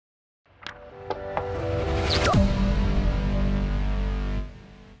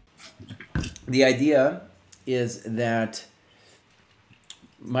the idea is that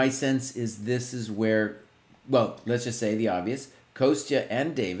my sense is this is where, well, let's just say the obvious. Kostya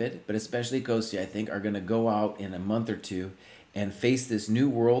and David, but especially Kostya, I think, are going to go out in a month or two and face this new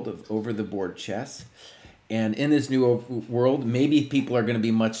world of over-the-board chess. And in this new world, maybe people are going to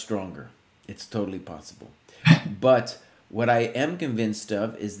be much stronger. It's totally possible. But what I am convinced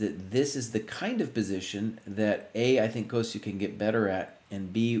of is that this is the kind of position that A, I think Kostya can get better at,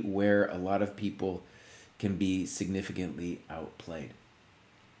 and B, where a lot of people can be significantly outplayed.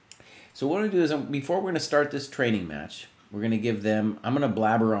 So what I'm going to do is, before we're going to start this training match, we're going to give them, I'm going to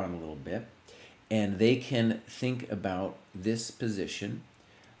blabber on a little bit, and they can think about this position.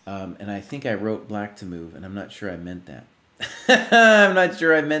 And I think I wrote black to move, and I'm not sure I meant that. I'm not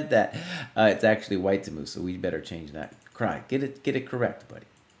sure I meant that. It's actually white to move, so we better change that. Kraai, get it correct, buddy.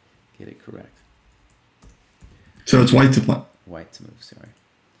 Get it correct. So it's white to play. White to move, sorry.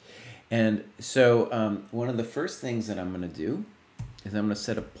 And so one of the first things that I'm going to do is I'm going to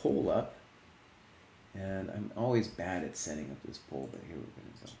set a poll up. And I'm always bad at setting up this poll, but here we're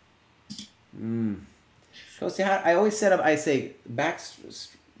going to go. So see how I always set up, I say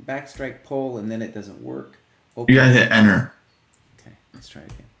backstrike poll, and then it doesn't work. Open. You gotta hit enter. Okay, let's try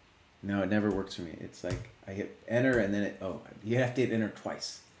again. No, it never works for me. It's like I hit enter, and then you have to hit enter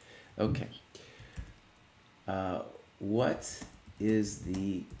twice. Okay. What is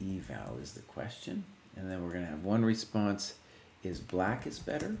the eval is the question. And then we're going to have one response is black is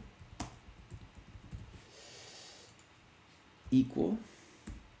better. Equal.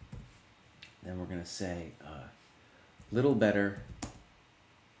 Then we're going to say little better.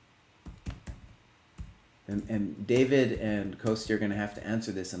 And David and Kostya are going to have to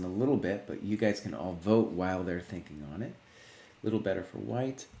answer this in a little bit, but you guys can all vote while they're thinking on it. Little better for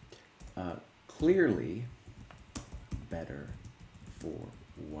white. Clearly better for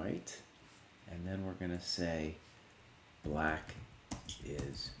white. And then we're going to say black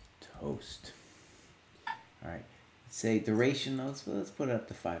is toast. All right. Say duration, let's put it up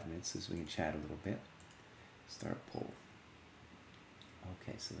to 5 minutes so we can chat a little bit. Start poll.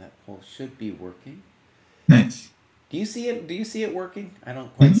 Okay, so that poll should be working. Nice. Do you see it? Do you see it working? I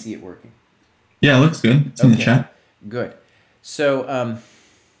don't quite see it working. Yeah, it looks good. It's in the chat. Good. So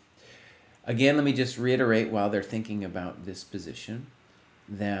again, let me just reiterate while they're thinking about this position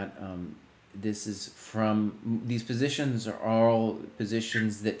that this is from, these positions are all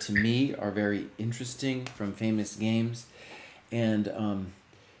positions that to me are very interesting from famous games and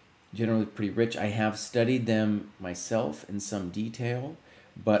generally pretty rich. I have studied them myself in some detail,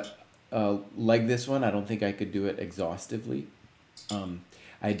 but like this one, I don't think I could do it exhaustively.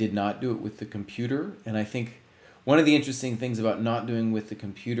 I did not do it with the computer, and I think one of the interesting things about not doing with the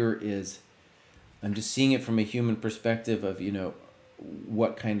computer is I'm just seeing it from a human perspective of, you know,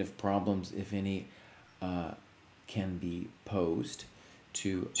 what kind of problems, if any, can be posed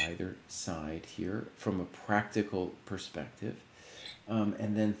to either side here from a practical perspective,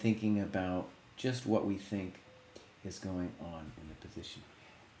 and then thinking about just what we think is going on in the position.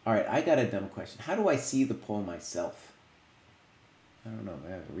 All right, I got a dumb question. How do I see the poll myself? I don't know.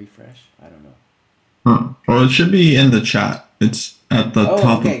 I have a refresh? I don't know. Huh. Well, it should be in the chat. It's at the top.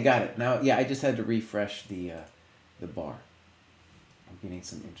 Oh, okay, got it. Now, yeah, I just had to refresh the bar. I'm getting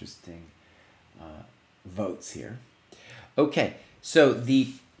some interesting votes here. Okay, so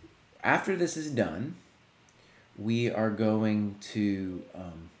after this is done, we are going to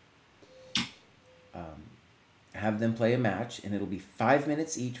have them play a match, and it'll be 5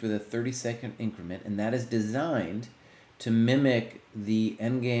 minutes each with a 30-second increment, and that is designed to mimic the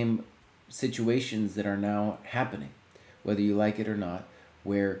endgame situations that are now happening, whether you like it or not,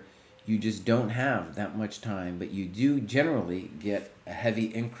 where you just don't have that much time, but you do generally get a heavy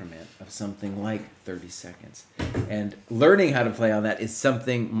increment of something like 30 seconds. And learning how to play on that is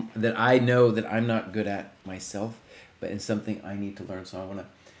something that I know that I'm not good at myself, but it's something I need to learn. So I want to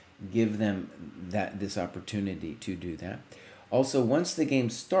give them this opportunity to do that. Also, once the game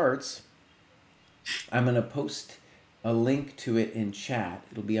starts, I'm going to post a link to it in chat.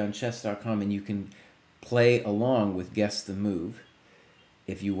 It'll be on chess.com, and you can play along with Guess the Move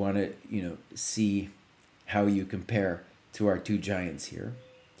if you want to, you know, see how you compare to our two giants here.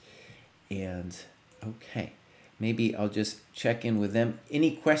 And okay, maybe I'll just check in with them.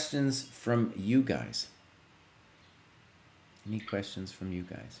 Any questions from you guys? Any questions from you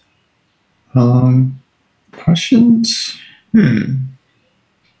guys? Questions? No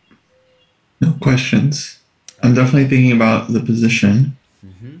questions. I'm definitely thinking about the position.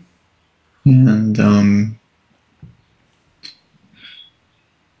 And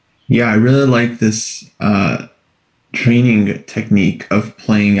yeah, I really like this training technique of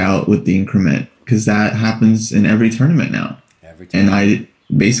playing out with the increment because that happens in every tournament now. Every time. And I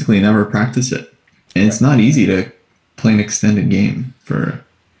basically never practice it. And it's not easy to play an extended game for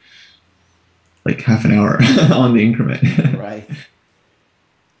like half an hour on the increment. Right.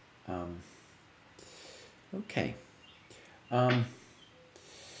 Okay.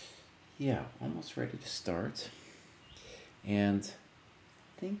 Yeah, almost ready to start. And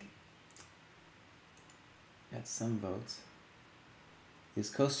I think got some votes.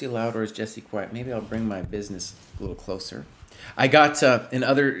 Is Kostya loud or is Jesse quiet? Maybe I'll bring my business a little closer. I got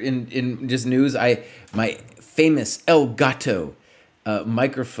in just news. My famous El Gato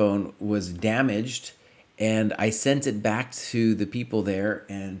microphone was damaged, and I sent it back to the people there,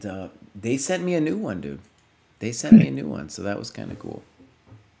 and they sent me a new one, dude. They sent me a new one, so that was kind of cool.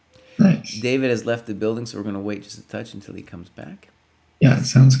 Nice. David has left the building, so we're going to wait just a touch until he comes back. Yeah, it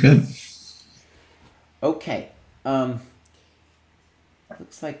sounds good. Okay.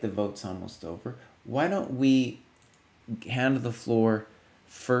 Looks like the vote's almost over. Why don't we hand the floor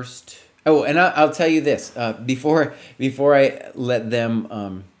first? Oh, and I'll tell you this before I let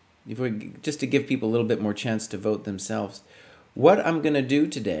them just to give people a little bit more chance to vote themselves. What I'm going to do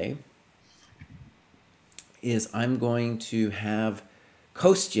today is I'm going to have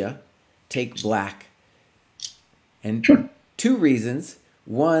Kostya take black, and Sure. 2 reasons.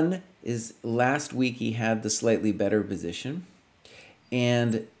 One is last week he had the slightly better position,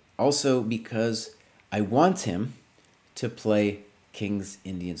 and also because I want him to play King's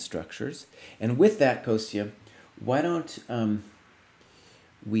Indian structures. And with that, Kostya, why don't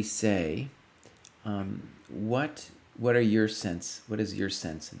we say what are your sense? What is your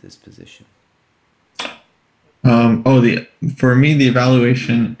sense of this position? For me, the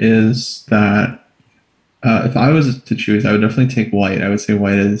evaluation is that if I was to choose, I would definitely take white. I would say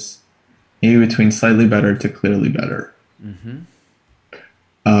white is maybe between slightly better to clearly better. Mm-hmm.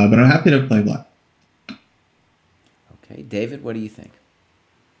 But I'm happy to play black. Okay, David, what do you think?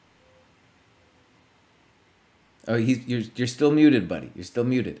 Oh, you're still muted, buddy. You're still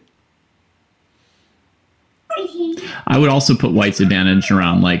muted. I would also put white's advantage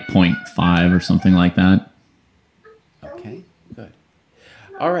around like 0.5 or something like that. Okay, good.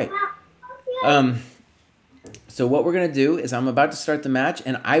 All right. So what we're going to do is I'm about to start the match,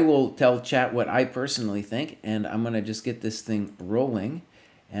 and I will tell chat what I personally think, and I'm going to just get this thing rolling,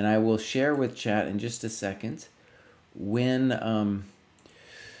 and I will share with chat in just a second when,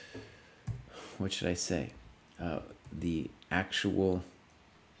 what should I say, the actual,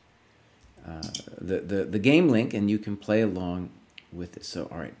 the game link, and you can play along with it. So,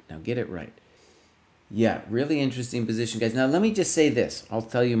 all right, now get it right. Yeah, really interesting position, guys. Now, let me just say this. I'll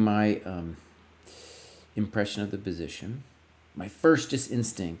tell you my impression of the position. My first just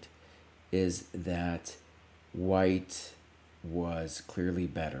instinct is that white was clearly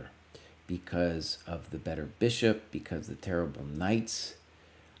better because of the better bishop, because of the terrible knights.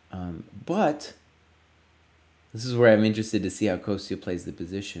 But this is where I'm interested to see how Kostya plays the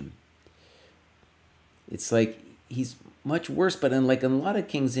position. It's like he's much worse, but in a lot of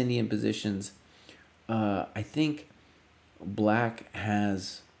King's Indian positions, I think black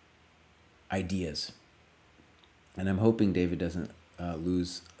has ideas. And I'm hoping David doesn't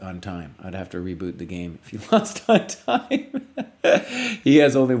lose on time. I'd have to reboot the game if he lost on time. He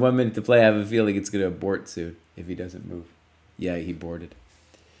has only 1 minute to play. I have a feeling it's going to abort soon if he doesn't move. Yeah, he boarded.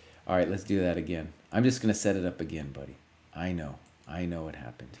 All right, let's do that again. I'm just going to set it up again, buddy. I know what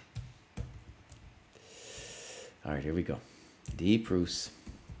happened. All right, here we go. D. Pruess.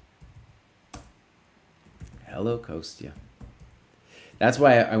 Hello, Kostya. That's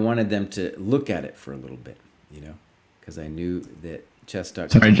why I wanted them to look at it for a little bit, because I knew that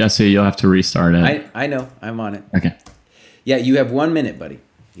ChessDojo. Sorry, Jesse, you'll have to restart it. I know. I'm on it. Okay. Yeah, you have 1 minute, buddy.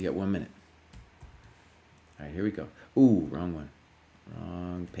 You got 1 minute. All right, here we go. Ooh, wrong one.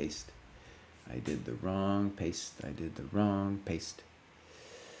 Wrong paste. I did the wrong paste.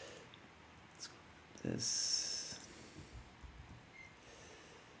 This.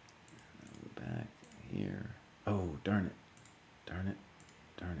 Go back here. Oh, darn it.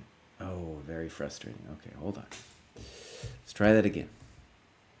 Oh, very frustrating. Okay, hold on. Let's try that again.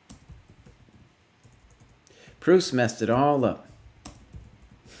 Pruess messed it all up.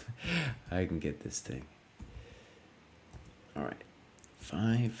 I can get this thing. All right.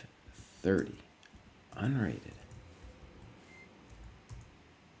 530. Unrated.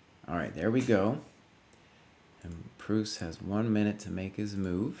 All right, there we go. And Pruess has 1 minute to make his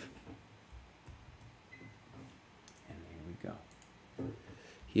move. And here we go.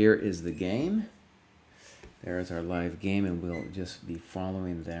 Here is the game. There is our live game, and we'll just be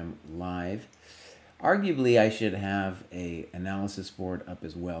following them live. Arguably, I should have a analysis board up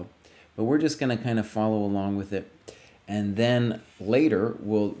as well, but we're just going to kind of follow along with it. And then later,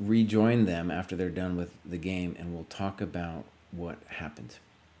 we'll rejoin them after they're done with the game, and we'll talk about what happened.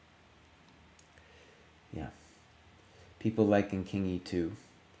 Yeah. People liking King E2.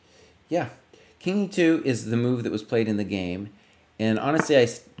 Yeah. King E2 is the move that was played in the game. And honestly,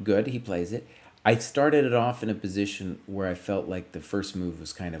 good, he plays it. I started it off in a position where I felt like the first move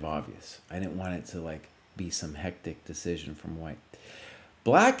was kind of obvious. I didn't want it to like be some hectic decision from white.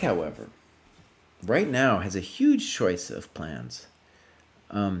 Black, however, right now has a huge choice of plans.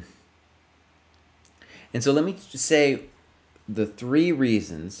 And so let me just say the 3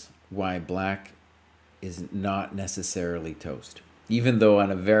 reasons why black is not necessarily toast, even though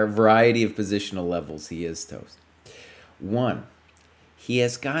on a variety of positional levels he is toast. 1, he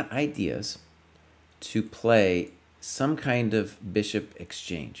has got ideas to play some kind of bishop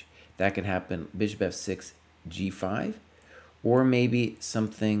exchange. That could happen bishop f6, g5, or maybe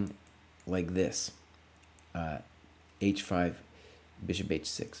something like this, h5, bishop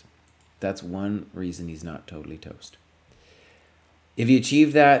h6. That's one reason he's not totally toast. If he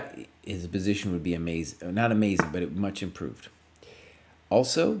achieved that, his position would be amazing. Not amazing, but much improved.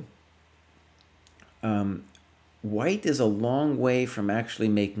 Also, white is a long way from actually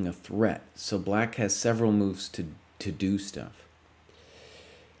making a threat, so black has several moves to do stuff.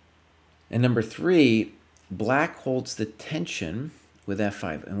 And number 3, black holds the tension with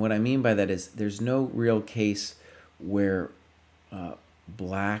f5. And what I mean by that is there's no real case where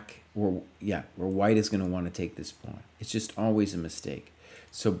where white is going to want to take this pawn. It's just always a mistake.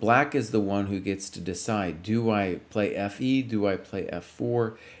 So black is the one who gets to decide, do I play fe, do I play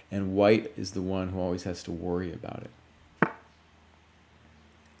f4, and white is the one who always has to worry about it.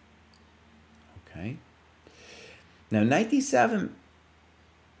 Okay. Now knight d7,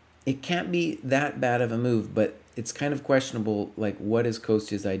 it can't be that bad of a move, but it's kind of questionable, like what is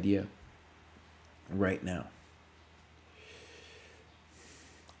Kostya's idea right now?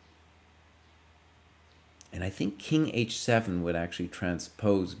 And I think king h7 would actually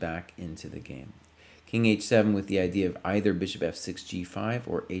transpose back into the game. King h7 with the idea of either bishop f6 g5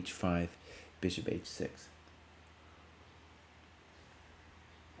 or h5 bishop h6.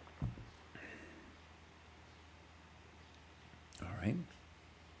 All right.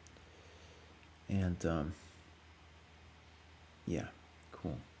 And yeah,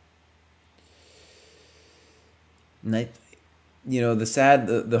 cool. Knight. You know,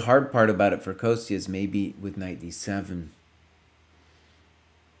 the hard part about it for Kostya is maybe with knight d7,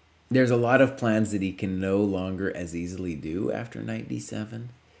 there's a lot of plans that he can no longer as easily do after knight d7.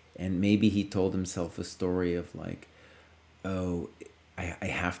 And maybe he told himself a story of like, oh, I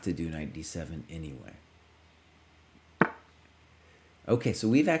have to do knight d7 anyway. Okay, so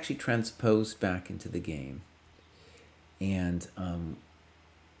we've actually transposed back into the game. And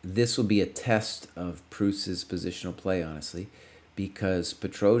this will be a test of Pruess's positional play, honestly, because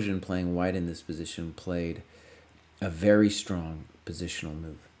Petrosian playing white in this position played a very strong positional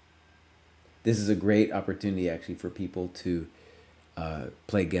move. This is a great opportunity, actually, for people to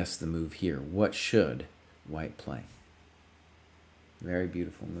play guess the move here. What should white play? Very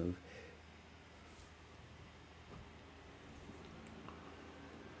beautiful move.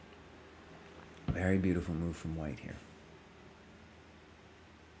 Very beautiful move from white here.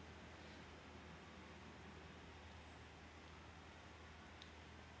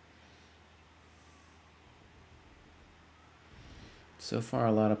 So far,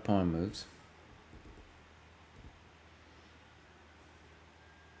 a lot of pawn moves.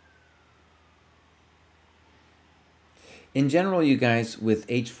 In general, you guys, with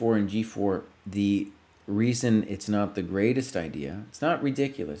h4 and g4, the reason it's not the greatest idea, it's not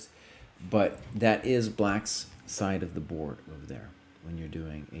ridiculous, but that is black's side of the board over there when you're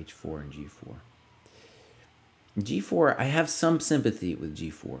doing h4 and g4. g4, I have some sympathy with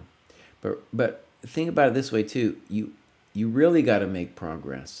g4, but think about it this way too. You really got to make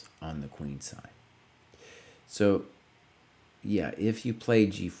progress on the queen side. So, yeah, if you play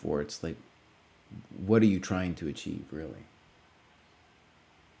g4, it's like, what are you trying to achieve, really?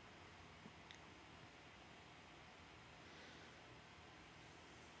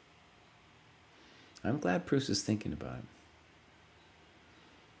 I'm glad Pruess is thinking about it.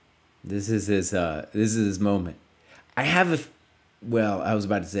 This is his moment. I have a, well, I was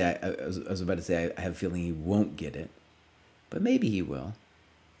about to say I have a feeling he won't get it, but maybe he will.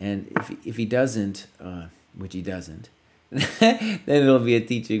 And if he doesn't, which he doesn't, then it'll be a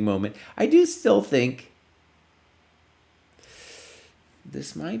teaching moment. I do still think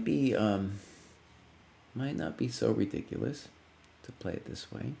this might be might not be so ridiculous to play it this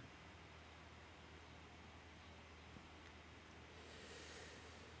way.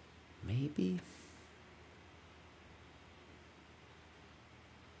 maybe.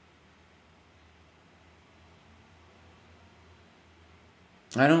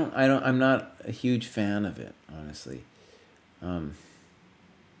 I'm not a huge fan of it, honestly. Of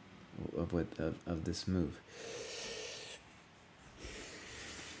this move.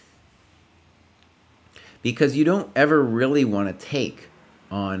 Because you don't ever really want to take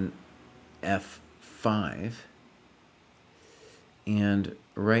on f5. And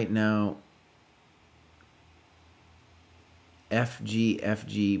right now,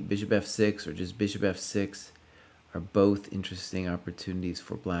 FG, bishop f6, or just bishop f6 are both interesting opportunities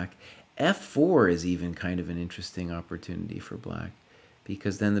for black. f4 is even kind of an interesting opportunity for black,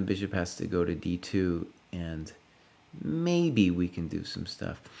 because then the bishop has to go to d2, and maybe we can do some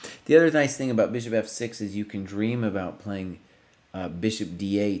stuff. The other nice thing about bishop f6 is you can dream about playing bishop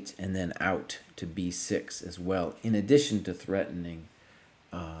d8 and then out to b6 as well, in addition to threatening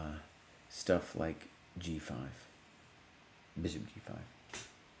stuff like g5, bishop g5.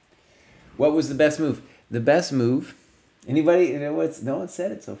 What was the best move? The best move, anybody, no one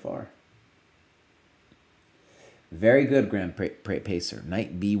said it so far. Very good, Grand Pacer.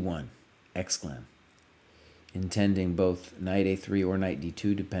 Knight b1, exclam. Intending both knight a3 or knight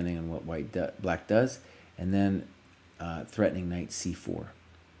d2, depending on what black does, and then threatening knight c4,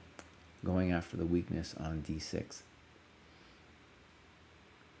 going after the weakness on d6.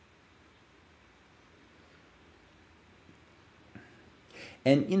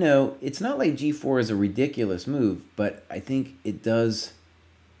 And, you know, it's not like g4 is a ridiculous move, but I think it does,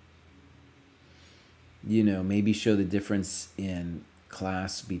 you know, maybe show the difference in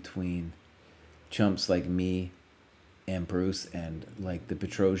class between chumps like me and Pruess and like the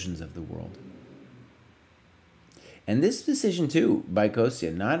Petrosians of the world. And this decision too by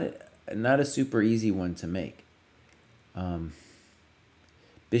Kostya, not a super easy one to make.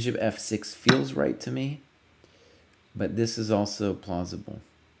 Bishop f6 feels right to me, but this is also plausible.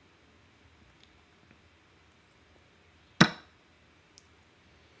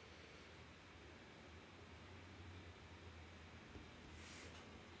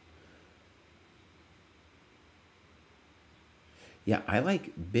 Yeah, I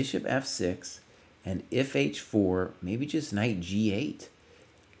like bishop f6 and if h4, maybe just knight g8.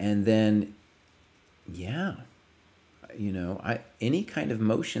 And then, yeah, you know, any kind of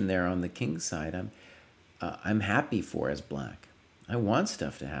motion there on the king's side, I'm happy for as black. I want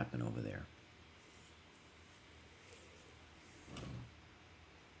stuff to happen over there.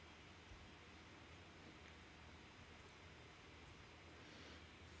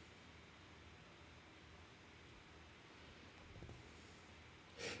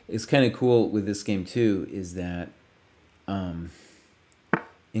 It's kind of cool with this game too is that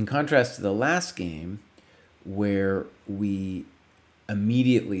in contrast to the last game where we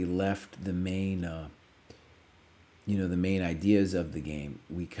immediately left the main the main ideas of the game,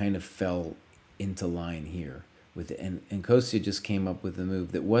 we kind of fell into line here with it. And Kostya just came up with a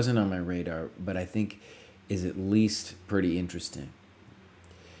move that wasn't on my radar, but I think is at least pretty interesting.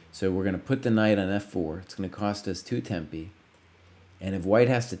 So we're going to put the knight on f4. It's going to cost us 2 tempi. And if white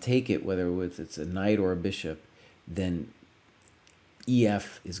has to take it, whether it's a knight or a bishop, then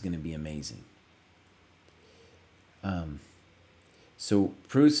EF is going to be amazing. So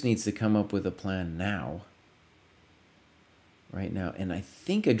Pruess needs to come up with a plan now, right now. And I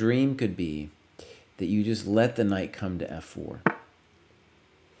think a dream could be that you just let the knight come to f4.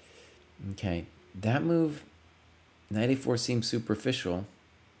 Okay, that move, knight a4, seems superficial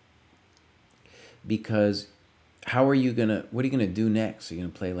because what are you gonna do next? Are you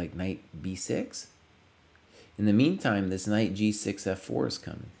gonna play like knight b6? In the meantime, this knight g6 f4 is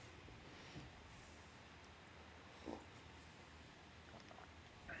coming.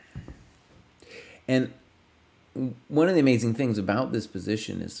 And one of the amazing things about this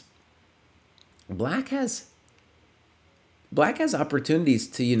position is black has opportunities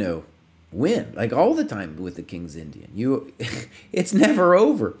to, you know, win, like all the time with the King's Indian. It's never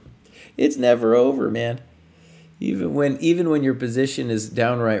over. It's never over, man. Even when your position is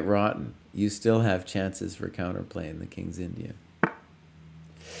downright rotten, you still have chances for counterplay in the King's Indian.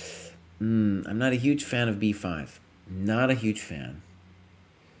 I'm not a huge fan of b5. Not a huge fan.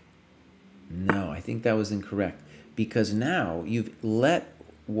 No, I think that was incorrect. Because now you've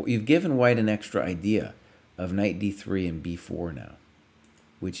given white an extra idea of knight d3 and b4 now,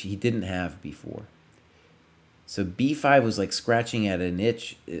 which he didn't have before. So b5 was like scratching at an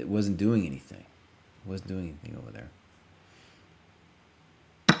itch. It wasn't doing anything. It wasn't doing anything over there.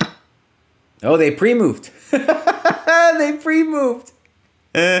 Oh, they pre-moved. They pre-moved.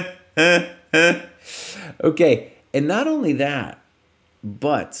 Okay, and not only that,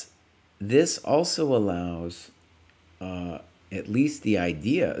 but this also allows at least the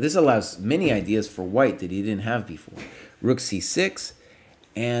idea. This allows many ideas for white that he didn't have before. Rook c6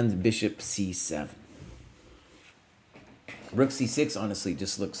 and bishop c7. Rook c6 honestly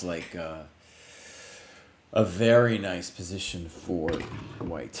just looks like a very nice position for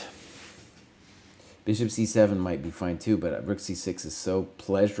white. Bishop c7 might be fine too, but rook c6 is so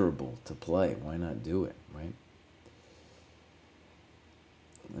pleasurable to play. Why not do it, right?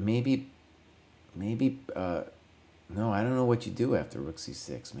 Maybe, no, I don't know what you do after rook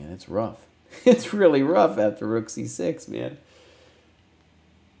c6, man. It's rough. It's really rough after rook c6, man.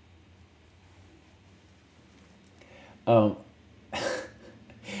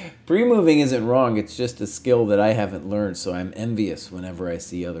 Pre-moving isn't wrong. It's just a skill that I haven't learned, so I'm envious whenever I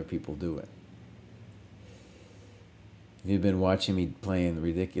see other people do it. If you've been watching me playing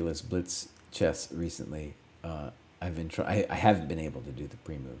ridiculous blitz chess recently, I haven't been able to do the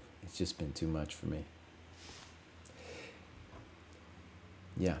pre-move. It's just been too much for me.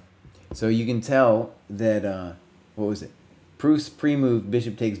 Yeah. So you can tell that, what was it? Pruess pre-move,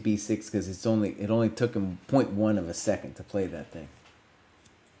 bishop takes b6 because it only took him 0.1 of a second to play that thing.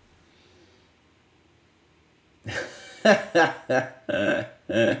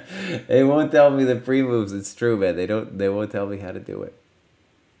 They won't tell me the pre-moves. It's true, man. They won't tell me how to do it.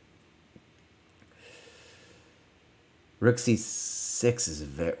 Rook c6 is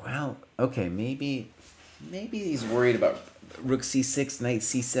very well. Okay, maybe he's worried about rook c6, knight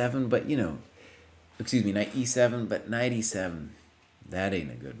c7, but you know, excuse me, knight e7, but knight e7, that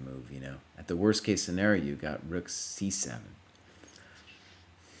ain't a good move, you know. At the worst case scenario, you got rook c7.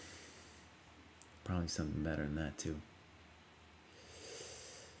 Probably something better than that too.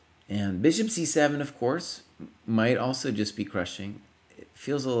 And bishop c7, of course, might also just be crushing. It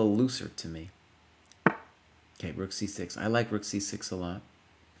feels a little looser to me. Okay, rook c6. I like rook c6 a lot.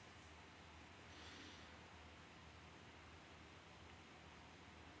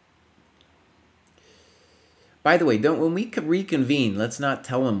 By the way, when we reconvene, let's not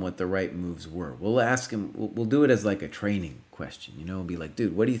tell him what the right moves were. We'll ask him, we'll do it as like a training question. You know, we'll be like,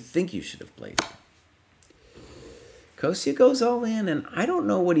 dude, what do you think you should have played? Kostya goes all in, and I don't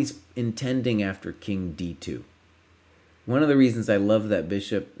know what he's intending after king d2. One of the reasons I love that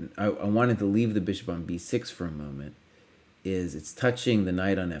bishop, I wanted to leave the bishop on b6 for a moment, is it's touching the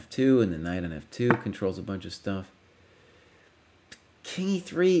knight on f2, and the knight on f2 controls a bunch of stuff. King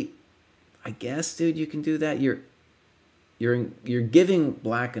e3, I guess, dude, you can do that. You're giving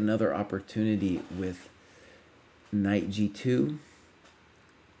black another opportunity with knight g2.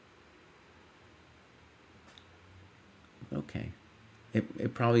 Okay.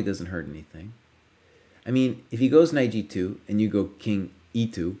 It probably doesn't hurt anything. I mean, if he goes knight g2 and you go king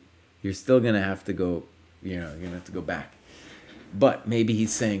e2, you're still going to have to go, you know, you're going to have to go back. But maybe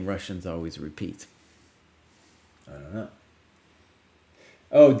he's saying Russians always repeat. I don't know.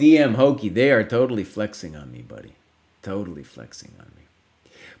 Oh, DM Hokey, they are totally flexing on me, buddy. Totally flexing on me.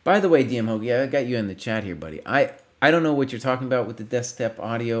 By the way, DM Hokey, I got you in the chat here, buddy. I don't know what you're talking about with the desktop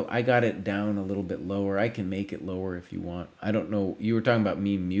audio. I got it down a little bit lower. I can make it lower if you want. I don't know. You were talking about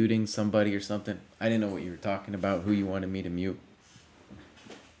me muting somebody or something. I didn't know what you were talking about, who you wanted me to mute.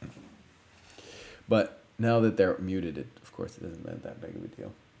 But now that they're muted, of course, it isn't that big of a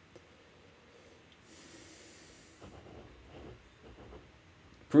deal.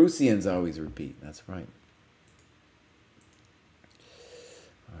 Prussians always repeat. That's right.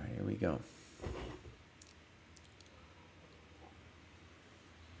 All right, here we go.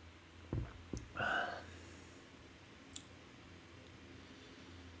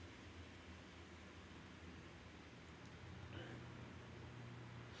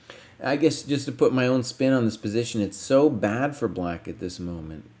 I guess just to put my own spin on this position, it's so bad for black at this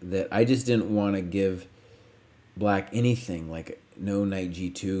moment that I just didn't want to give black anything, like no knight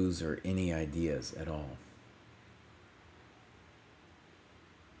g2s or any ideas at all.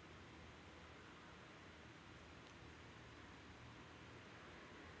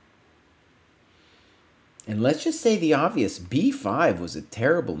 And let's just say the obvious, b5 was a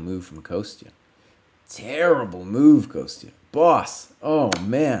terrible move from Kostya. Terrible move, Kostya. Boss. Oh,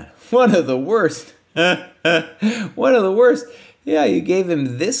 man. One of the worst. One of the worst. Yeah, you gave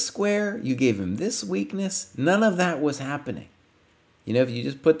him this square. You gave him this weakness. None of that was happening. You know, if you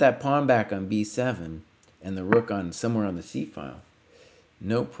just put that pawn back on b7 and the rook on somewhere on the c file,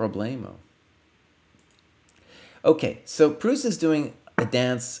 no problemo. Okay, so Pruess is doing a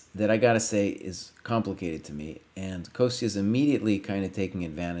dance that I gotta say is complicated to me, and Kostya is immediately kind of taking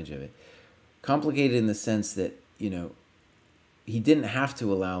advantage of it. Complicated in the sense that, you know, he didn't have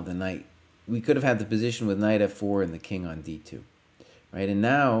to allow the knight. We could have had the position with knight f4 and the king on d2, right? And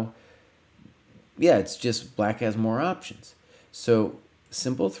now Yeah, it's just black has more options. So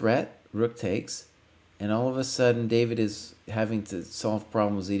simple threat, rook takes, and all of a sudden David is having to solve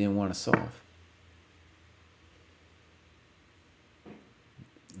problems he didn't want to solve.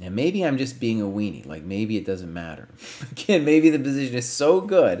 Now maybe I'm just being a weenie, like maybe it doesn't matter. Again, maybe the position is so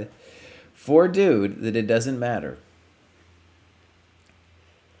good for dude that it doesn't matter.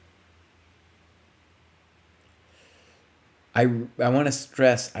 I want to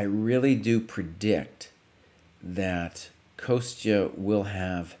stress, I really do predict that Kostya will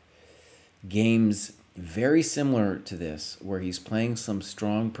have games very similar to this, where he's playing some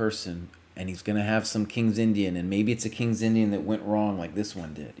strong person and he's going to have some King's Indian, and maybe it's a King's Indian that went wrong like this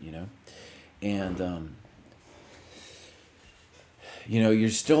one did, you know? And, you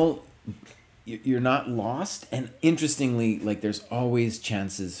know, you're not lost. And interestingly, like there's always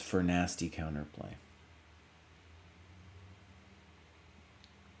chances for nasty counterplay.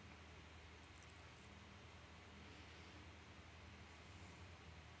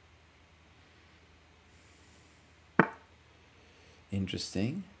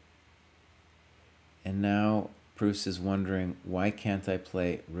 Interesting. And now Pruess is wondering, why can't I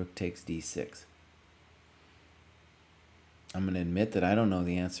play rook takes d6? I'm going to admit that I don't know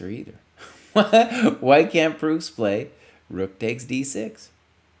the answer either. Why can't Pruess play rook takes d6?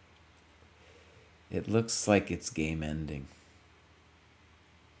 It looks like it's game ending.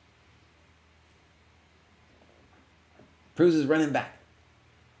 Pruess is running back.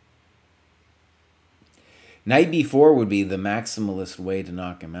 Knight b4 would be the maximalist way to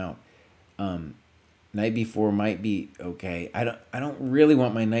knock him out. Knight b4 might be okay. I don't really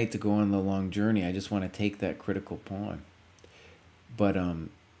want my knight to go on the long journey. I just want to take that critical pawn. But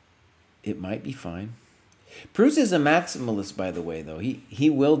it might be fine. Pruess is a maximalist, by the way, though. He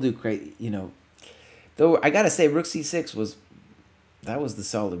will do great, you know. Though I gotta say, rook c6 was the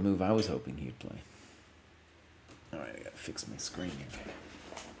solid move I was hoping he'd play. All right, I gotta fix my screen here.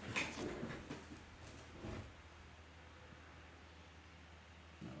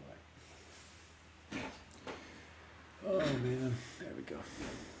 Oh, man. There we go.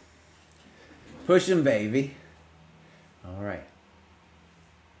 Push him, baby. All right.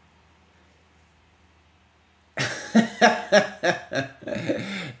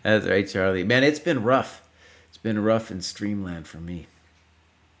 That's right, Charlie. Man, it's been rough. It's been rough in Streamland for me.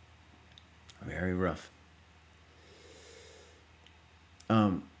 Very rough.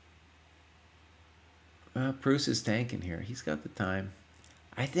 Pruess is tanking here. He's got the time.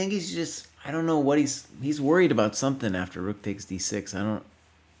 I think he's just, I don't know what he's worried about something after rook takes d6.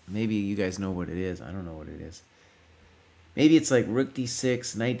 Maybe you guys know what it is. I don't know what it is. Maybe it's like rook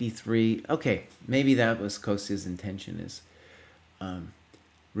d6, knight d3. Okay, maybe that was Kostya's intention is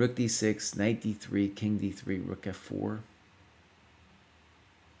rook d6, knight d3, king d3, rook f4.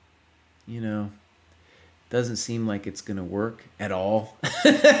 You know, doesn't seem like it's going to work at all.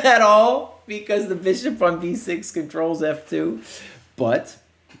 At all, because the bishop on b6 controls f2. But,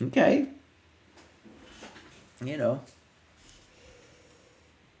 okay. You know.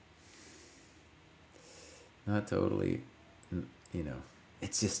 Not totally, you know.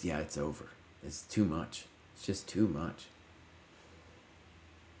 It's just, yeah, it's over. It's too much. It's just too much.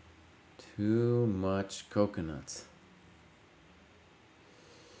 Too much coconuts.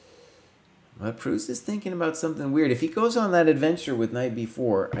 But Pruess is thinking about something weird. If he goes on that adventure with knight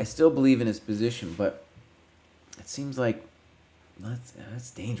b4, I still believe in his position, but it seems like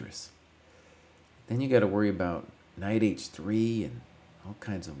that's dangerous. Then you got to worry about knight h3 and all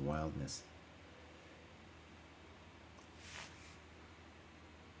kinds of wildness.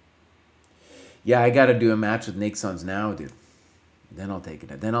 Yeah, I got to do a match with Nixons now, dude. Then I'll take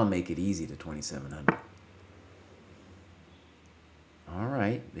it. Then I'll make it easy to 2700. All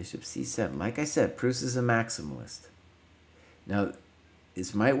right, bishop c7. Like I said, Pruess is a maximalist. Now,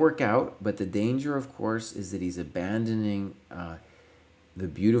 this might work out, but the danger, of course, is that he's abandoning the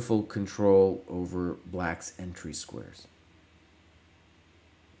beautiful control over black's entry squares.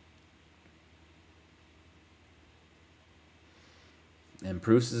 And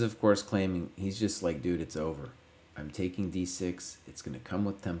Pruess is, of course, claiming, he's just like, dude, it's over. I'm taking d6. It's going to come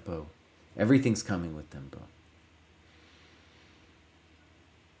with tempo. Everything's coming with tempo.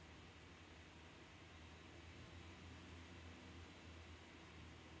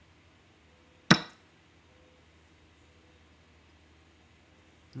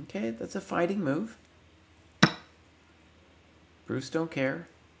 Okay, that's a fighting move. Pruess don't care.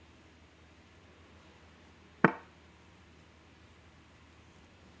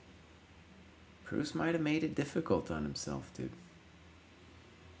 Pruess might have made it difficult on himself, dude.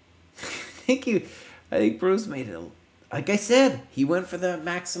 I think Pruess made it. Like I said, he went for the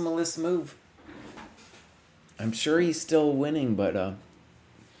maximalist move. I'm sure he's still winning, but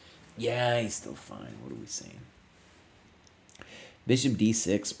yeah, he's still fine. What are we saying? Bishop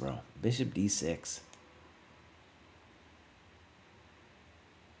d6, bro. Bishop d6.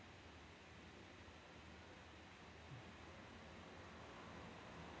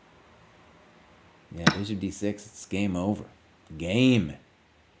 Yeah, bishop d6, it's game over. Game.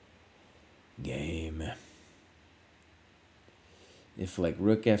 If like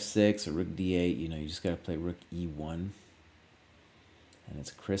rook f6 or rook d8, you know, you just got to play rook e1. And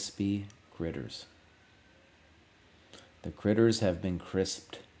it's crispy critters. The critters have been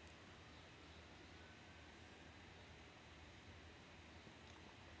crisped.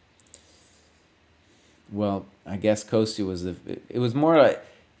 Well, I guess Kostya was it was more like,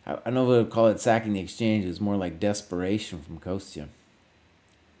 I don't know if I would call it sacking the exchange. It was more like desperation from Kostya.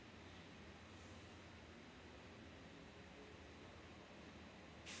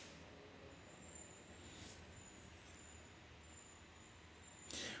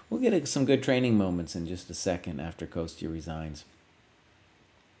 We'll get some good training moments in just a second after Kostya resigns.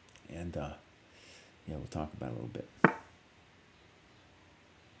 And, yeah, we'll talk about it a little bit.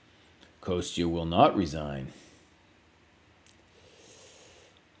 Kostya will not resign.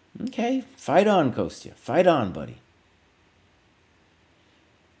 Okay, fight on, Kostya. Fight on, buddy.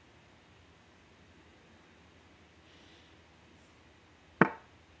 Well,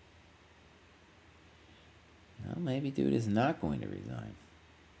 maybe dude is not going to resign.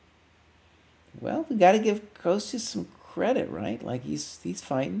 Well, we got to give Kostya some credit, right? Like he's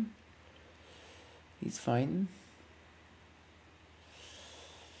fighting. He's fighting.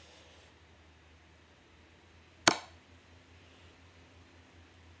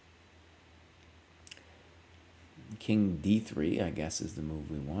 King d3, I guess, is the move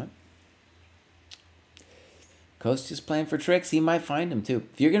we want. Kostya's playing for tricks. He might find him too.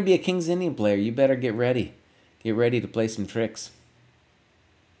 If you're going to be a King's Indian player, you better get ready. Get ready to play some tricks.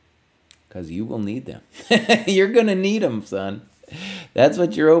 Because you will need them. You're going to need them, son. That's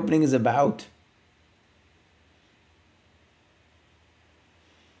what your opening is about.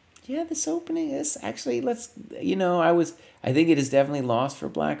 Yeah, this opening is actually, I think it is definitely lost for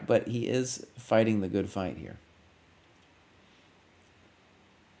black, but he is fighting the good fight here.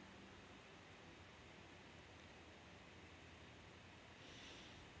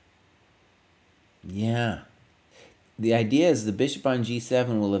 Yeah. The idea is the bishop on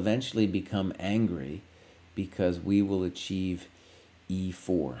g7 will eventually become angry because we will achieve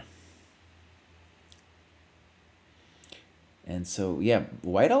e4. And so, yeah,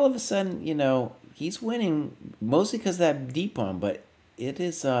 white all of a sudden, he's winning mostly because of that d pawn, but it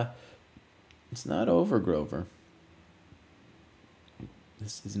is, it's not over, Grover.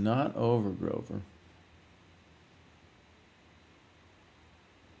 This is not over, Grover.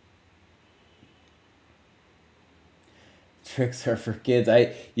 Tricks are for kids.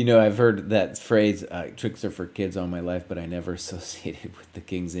 I've heard that phrase, tricks are for kids all my life, but I never associated with the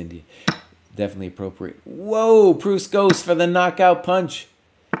King's Indian. Definitely appropriate. Whoa, Pruess goes for the knockout punch.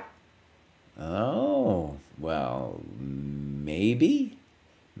 Oh, well, maybe.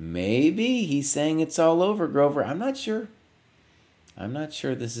 Maybe he's saying it's all over, Grover. I'm not sure. I'm not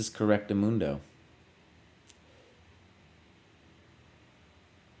sure this is correctamundo.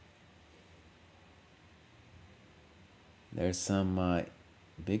 There's some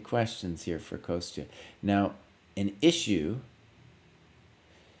big questions here for Kostya. Now, an issue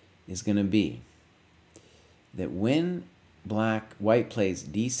is going to be that when white plays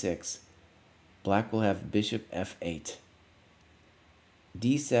d6, black will have bishop f8,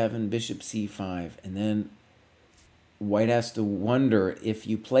 d7, bishop c5, and then white has to wonder if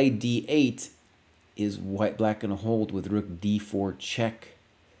you play d8, is black going to hold with rook d4 check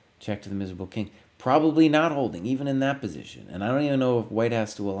to the miserable king? Probably not holding, even in that position. And I don't even know if white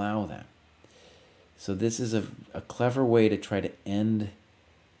has to allow that. So this is a clever way to try to end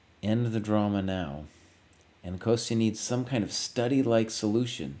the drama now. And Kostya needs some kind of study-like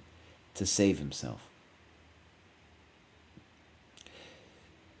solution to save himself.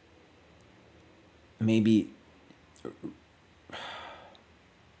 Maybe...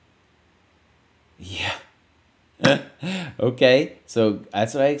 Yeah. Okay, so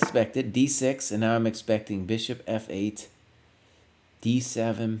that's what I expected. d6, and now I'm expecting bishop f8,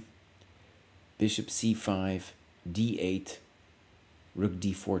 d7, bishop c5, d8, rook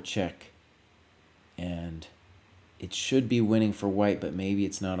d4 check. And it should be winning for white, but maybe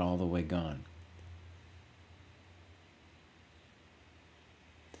it's not all the way gone.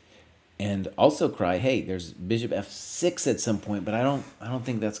 And also Kraai, hey, there's bishop f6 at some point, but I don't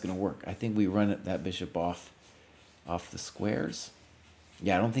think that's going to work. I think we run that bishop off the squares.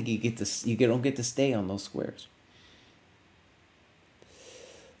 Yeah, I don't think you don't get to stay on those squares.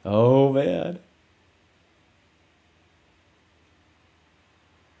 Oh man.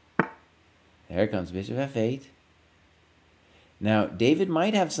 There comes bishop f8. Now, David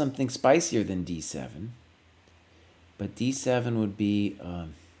might have something spicier than d7, but d7 would be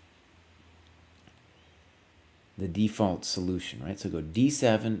the default solution, right? So go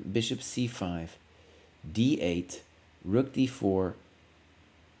d7, bishop c5, d8, rook d4,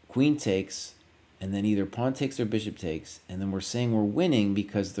 queen takes, and then either pawn takes or bishop takes, and then we're saying we're winning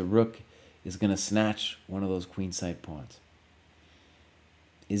because the rook is going to snatch one of those queenside pawns.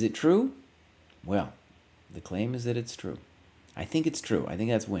 Is it true? Well, the claim is that it's true. I think it's true. I think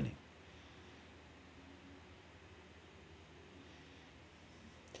that's winning.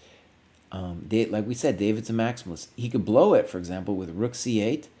 Like we said, David's a maximalist. He could blow it, for example, with rook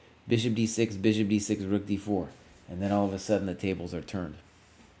c8, bishop d6, rook d4. And then all of a sudden the tables are turned.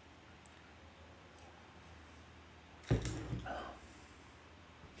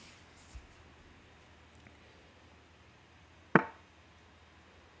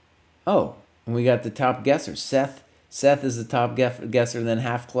 Oh, and we got the top guesser. Seth is the top guesser, then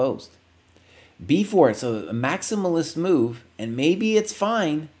half closed. b4, so a maximalist move, and maybe it's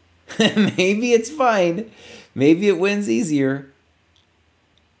fine. Maybe it's fine. Maybe it wins easier.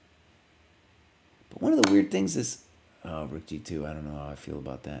 But one of the weird things is, oh, rook g2, I don't know how I feel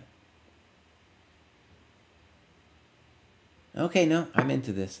about that. Okay, no, I'm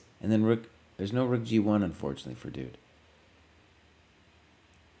into this. And then rook, there's no rook g1, unfortunately, for dude.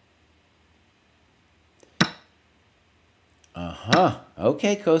 Uh-huh.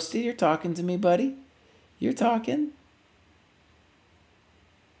 Okay, Kostya, you're talking to me, buddy. You're talking.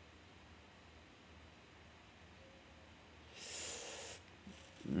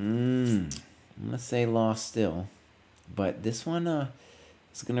 I'm going to say lost still. But this one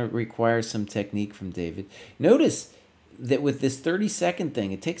is going to require some technique from David. Notice that with this 30-second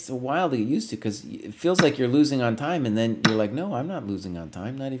thing, it takes a while to get used to because it feels like you're losing on time, and then you're like, no, I'm not losing on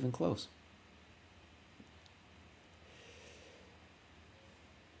time, not even close.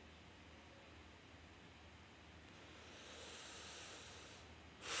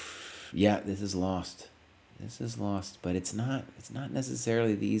 Yeah, this is lost. This is lost, but it's not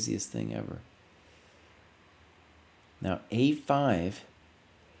necessarily the easiest thing ever. Now, a5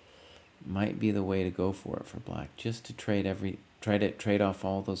 might be the way to go for it for black, just to try to trade off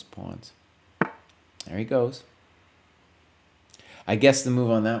all those pawns. There he goes. I guess the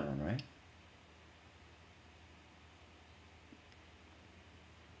move on that one, right?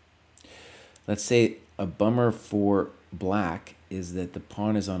 Let's say a bummer for black is that the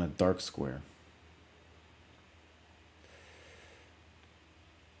pawn is on a dark square.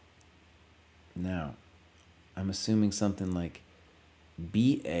 Now, I'm assuming something like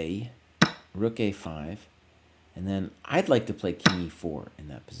ba, rook a5, and then I'd like to play king e4 in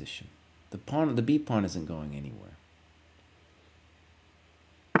that position. The b pawn isn't going anywhere.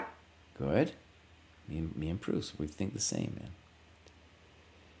 Good. Me and Pruess, we think the same, man.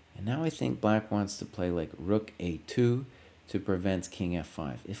 And now I think black wants to play like rook a2 to prevent king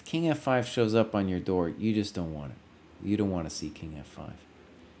f5. If king f5 shows up on your door, you just don't want it. You don't want to see king f5.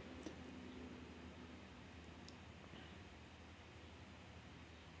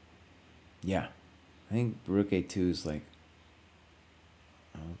 Yeah, I think rook a2 is like,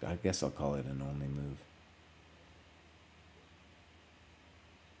 I guess I'll call it an only move.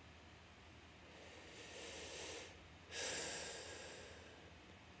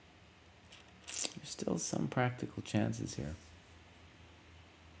 There's still some practical chances here.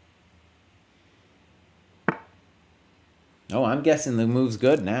 Oh, I'm guessing the move's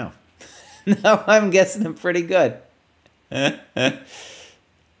good now. Now I'm guessing them pretty good.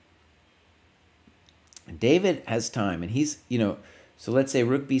 David has time, and he's, so let's say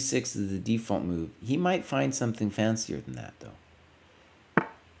rook b6 is the default move. He might find something fancier than that, though.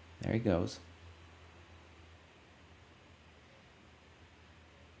 There he goes.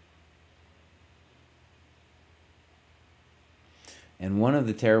 And one of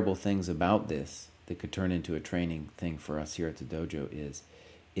the terrible things about this that could turn into a training thing for us here at the dojo is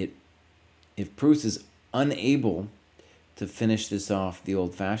if Pruess is unable to finish this off the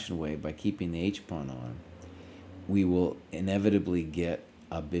old-fashioned way by keeping the h-pawn on, we will inevitably get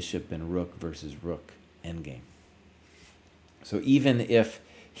a bishop and rook versus rook endgame. So even if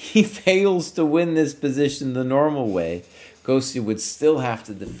he fails to win this position the normal way, Kostya would still have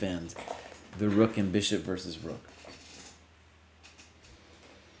to defend the rook and bishop versus rook.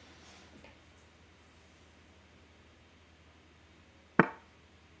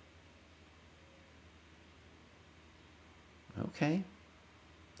 Okay.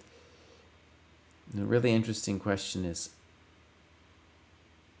 The really interesting question is,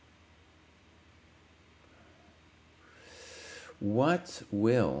 what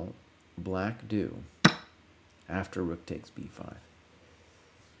will black do after rook takes b5?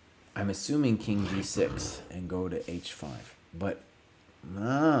 I'm assuming king g6 and go to h5. But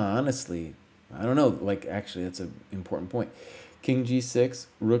honestly, I don't know. Like, actually, that's an important point. King g6,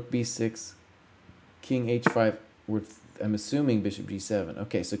 rook b6, king h5. I'm assuming bishop g7.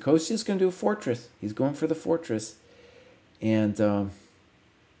 Okay, so Kostya's going to do a fortress. He's going for the fortress. And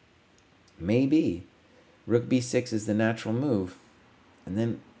maybe rook b6 is the natural move. And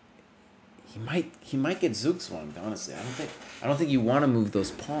then he might get zugzwanged, honestly. I don't think you want to move those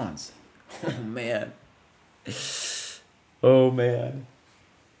pawns. Oh man. Oh man.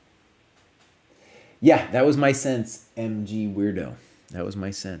 Yeah, that was my sense, MG weirdo. That was my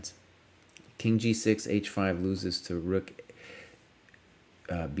sense. King g6, h5 loses to rook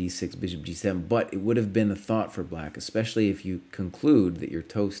b6, bishop g7. But it would have been a thought for black, especially if you conclude that you're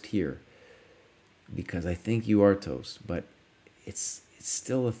toast here. Because I think you are toast, but it's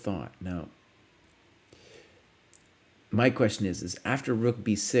still a thought. Now, my question is after rook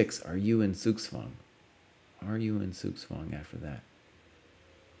b6, are you in zugzwang? Are you in zugzwang after that?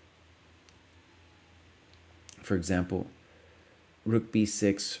 For example, rook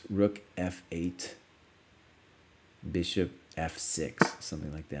b6, rook f8, bishop f6,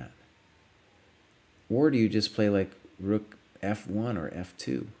 something like that. Or do you just play like rook f1 or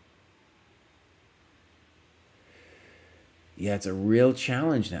f2? Yeah, it's a real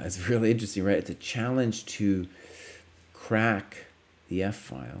challenge now. It's really interesting, right? It's a challenge to crack the F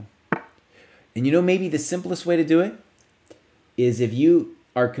file. And you know, maybe the simplest way to do it is if you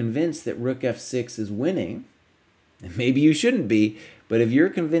are convinced that rook f6 is winning, and maybe you shouldn't be, but if you're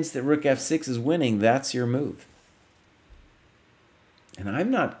convinced that rook f6 is winning, that's your move. And I'm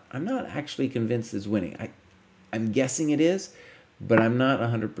not actually convinced it's winning. I'm guessing it is, but I'm not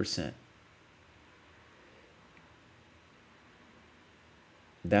 100%.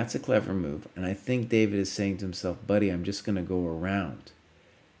 That's a clever move. And I think David is saying to himself, buddy, I'm just going to go around.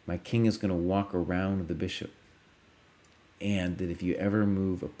 My king is going to walk around the bishop. And that if you ever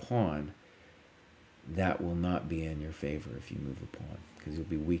move a pawn, that will not be in your favor if you move a pawn, because you'll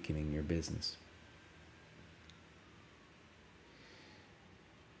be weakening your business.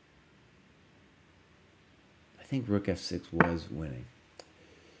 I think rook f6 was winning.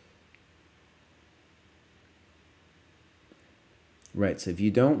 Right, so if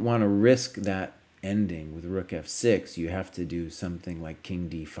you don't want to risk that ending with rook f6, you have to do something like king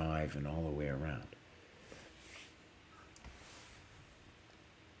d5 and all the way around.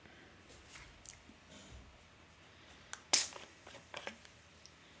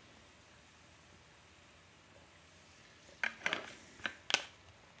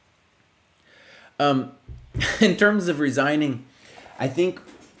 In terms of resigning, I think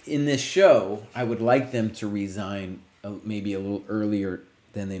in this show, I would like them to resign maybe a little earlier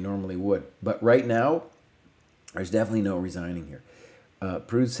than they normally would. But right now, there's definitely no resigning here.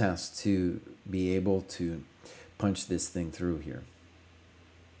 Pruess has to be able to punch this thing through here.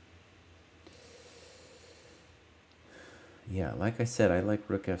 Yeah, like I said, I like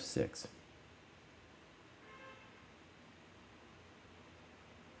rook f6.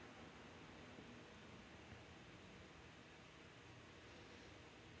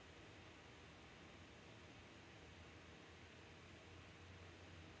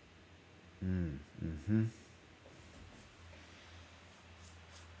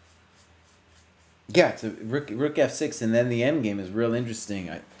 Yeah, it's a rook f6, and then the endgame is real interesting.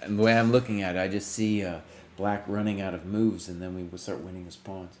 And the way I'm looking at it, I just see black running out of moves, and then we will start winning his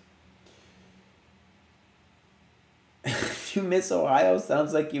pawns. If you miss Ohio,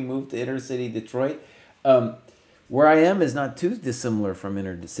 sounds like you moved to inner city Detroit. Where I am is not too dissimilar from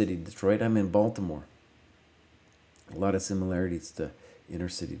inner city Detroit. I'm in Baltimore. A lot of similarities to inner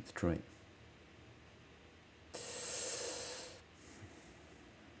city Detroit.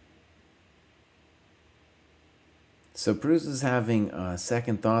 So Pruess is having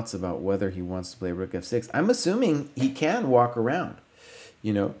second thoughts about whether he wants to play rook f6. I'm assuming he can walk around.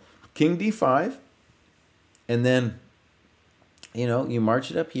 You know, king d5, and then, you know, you march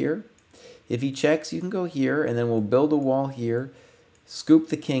it up here. If he checks, you can go here, and then we'll build a wall here, scoop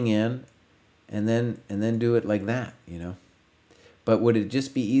the king in, and then do it like that, you know. But would it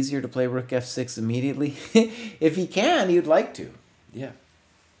just be easier to play rook f6 immediately? If he can, you'd like to. Yeah.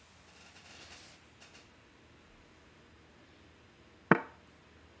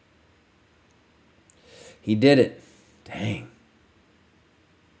 He did it. Dang.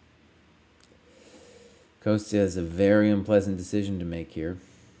 Kostya has a very unpleasant decision to make here.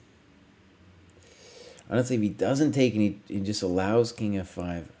 Honestly, if he doesn't take and he just allows king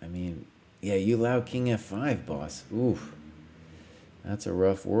f5, I mean, yeah, you allow king f5, boss. Oof. That's a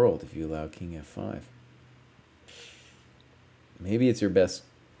rough world if you allow king f5. Maybe it's your best.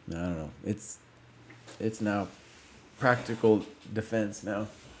 I don't know. It's now practical defense now.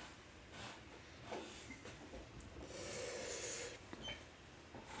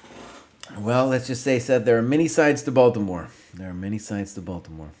 Well, let's just say, Seth, there are many sides to Baltimore. There are many sides to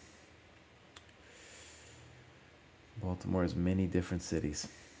Baltimore. Baltimore has many different cities.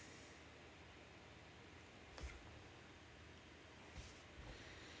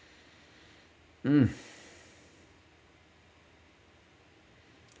 How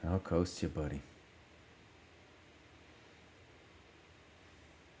Kostya, buddy.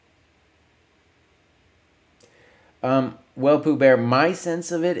 Well, Pooh Bear, my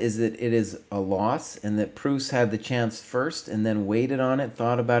sense of it is that it is a loss and that Pruess had the chance first and then waited on it,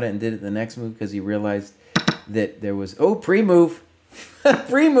 thought about it, and did it the next move because he realized that there was, oh, pre-move.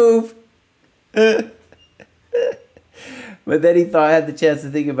 Pre-move. But then he had the chance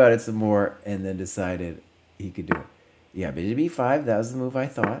to think about it some more and then decided he could do it. Yeah, bishop e5, that was the move I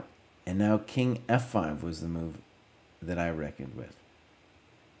thought. And now king f5 was the move that I reckoned with.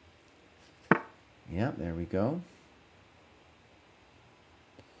 Yeah, there we go.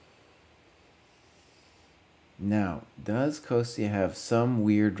 Now, does Kostya have some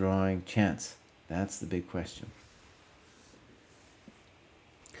weird drawing chance? That's the big question.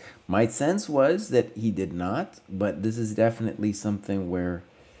 My sense was that he did not, but this is definitely something where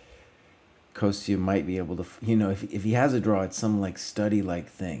Kostya might be able to, you know, if he has a draw, it's some like study-like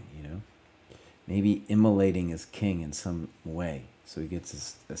thing, you know. Maybe immolating his king in some way, so he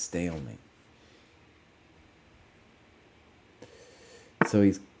gets a stalemate. So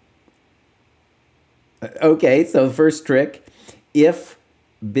he's... Okay, so first trick, if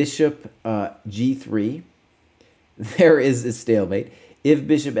bishop g3, there is a stalemate. If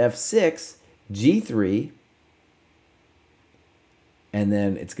bishop f6, g3, and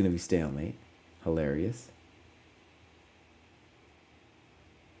then it's going to be stalemate. Hilarious.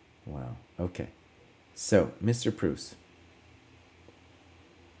 Wow, okay. So, Mr. Pruess.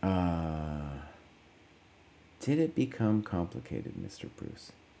 Did it become complicated, Mr.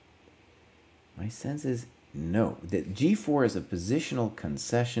 Pruess? My sense is no. That g4 is a positional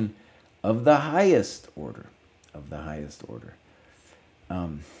concession of the highest order. Of the highest order.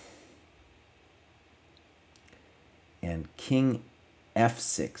 And king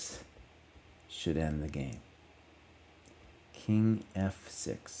f6 should end the game. King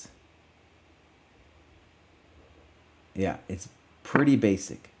f6. Yeah, it's pretty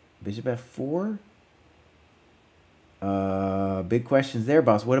basic. Bishop f4. Big questions there,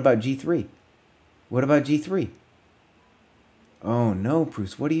 boss. What about g3? What about g3? Oh no,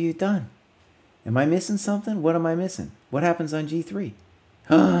 Pruess, what have you done? Am I missing something? What am I missing? What happens on g3?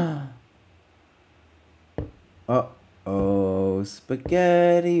 Uh-oh,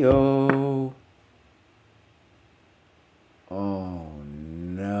 spaghetti-o. Oh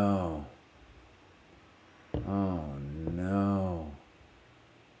no. Oh no.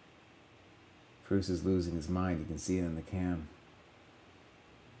 Pruess is losing his mind. You can see it in the cam.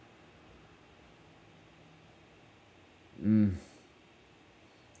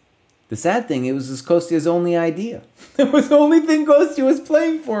 The sad thing, it was Kostya's only idea. It was the only thing Kostya was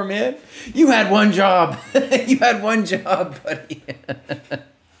playing for, man. You had one job. You had one job, buddy.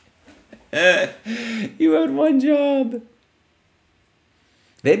 You had one job.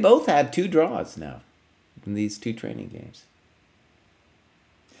 They both have 2 draws now in these 2 training games.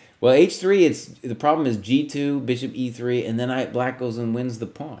 Well, h3, the problem is g2, bishop e3, and then black goes and wins the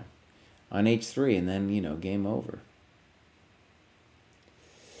pawn on h3, and then, you know, game over.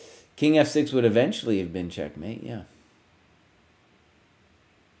 King f6 would eventually have been checkmate, yeah.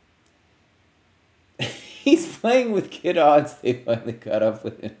 He's playing with kid odds. They finally caught up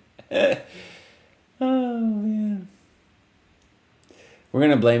with him. Oh, man. We're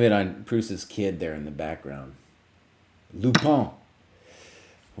going to blame it on Pruess's kid there in the background. Lupin.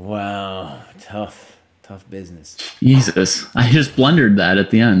 Wow, tough business. Jesus, I just blundered that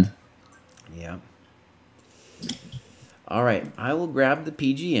at the end. Yeah. All right, I will grab the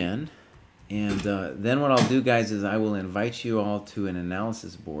PGN, and then what I'll do, guys, is I will invite you all to an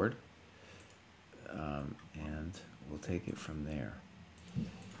analysis board, and we'll take it from there.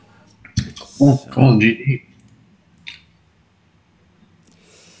 Oh, cool, GD.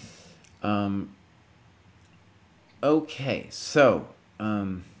 Okay, so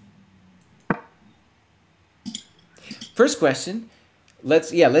first question.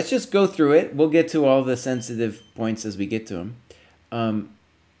 Let's just go through it. We'll get to all the sensitive points as we get to them.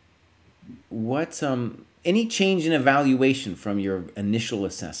 What's any change in evaluation from your initial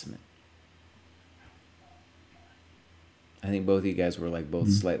assessment? I think both of you guys were like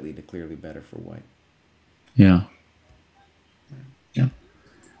both slightly to clearly better for white. Yeah. Yeah.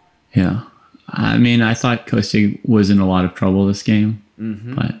 Yeah. I mean, I thought Kostya was in a lot of trouble this game,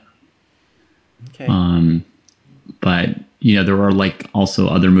 but Okay. but you know, there were like also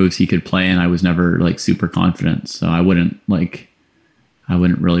other moves he could play, and I was never like super confident, so I wouldn't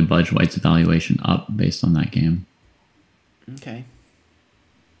really budge White's evaluation up based on that game. Okay.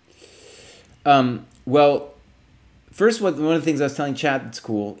 Well, first, one of the things I was telling Chad that's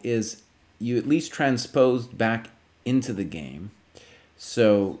cool is you at least transposed back into the game,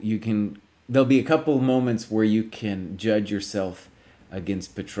 so you can. There'll be a couple of moments where you can judge yourself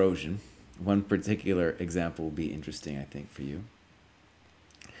against Petrosian. One particular example will be interesting, I think, for you.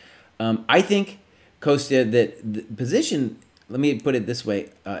 I think, Kostya, that the position, let me put it this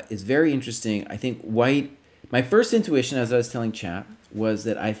way, is very interesting. I think white, my first intuition, as I was telling Chap, was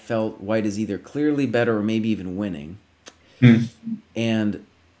that I felt white is either clearly better or maybe even winning. And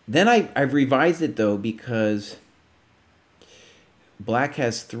then I've revised it, though, because black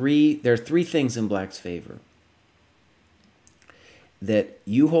has there are three things in black's favor. That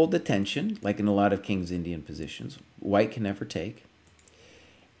you hold the tension, like in a lot of King's Indian positions, white can never take.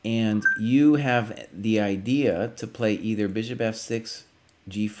 And you have the idea to play either bishop f6,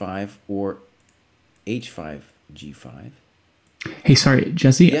 g5, or h5, g5. Hey, sorry,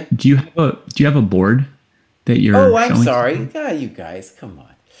 Jesse. Yeah? Do you have a board that you're? Oh, I'm showing sorry. God, you guys, come on.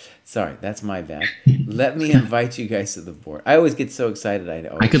 Sorry, that's my bad. Let me invite you guys to the board. I always get so excited.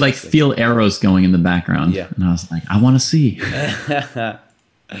 I could like feel arrows going in the background. Yeah. And I was like, I want to see.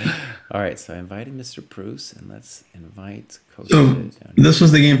 All right, so I invited Mr. Pruess, and let's invite Kostya So down here. this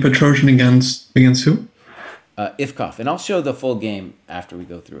was the game Petrosian against who? Ivkov, and I'll show the full game after we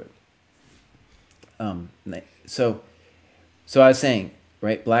go through it. So I was saying,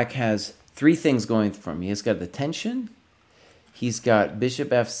 right, black has three things going for him. He's got the tension. He's got bishop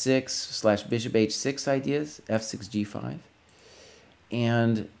f6 / bishop h6 ideas, f6, g5.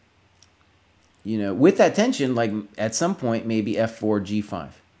 And, you know, with that tension, like at some point, maybe f4,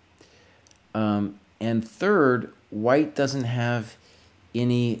 g5. And third, white doesn't have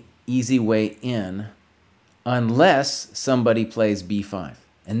any easy way in unless somebody plays b5.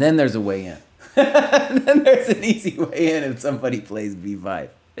 And then there's a way in. And then there's an easy way in if somebody plays b5.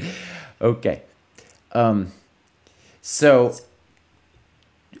 Okay. So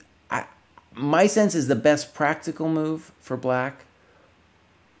my sense is the best practical move for black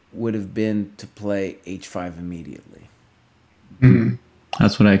would have been to play h5 immediately.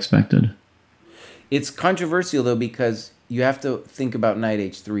 That's what I expected. It's controversial, though, because you have to think about knight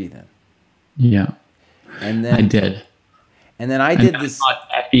h3 then. Yeah. And then I did. And then I did this. I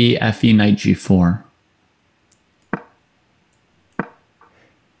thought fe, knight g4.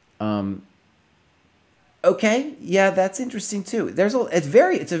 Okay, yeah, that's interesting too.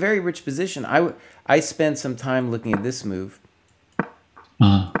 It's a very rich position. I spent some time looking at this move,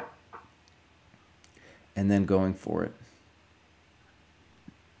 and then going for it.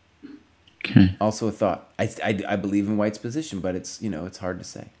 Okay. Also a thought. I believe in white's position, but it's hard to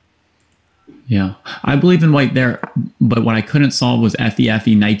say. Yeah, I believe in white there, but what I couldn't solve was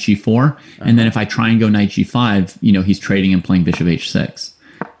fe, knight g4, and then if I try and go knight g5, he's trading and playing bishop h6,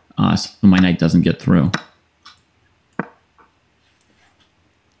 so my knight doesn't get through.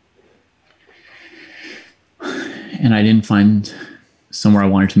 And I didn't find somewhere I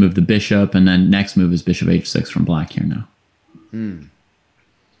wanted to move the bishop, and then next move is bishop h6 from black here now.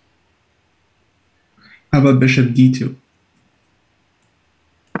 How about bishop d2?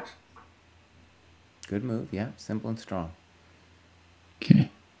 Good move, yeah, simple and strong. Okay.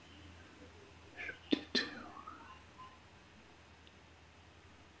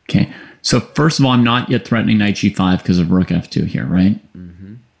 Okay, so first of all, I'm not yet threatening knight g5 because of rook f2 here, right?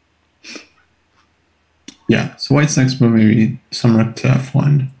 Yeah, so white's next move maybe some rook to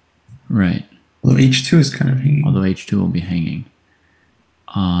f1. Right. Although h2 is kind of hanging. Although h2 will be hanging.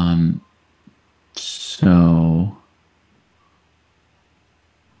 So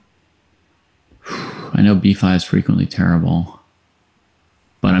I know b5 is frequently terrible,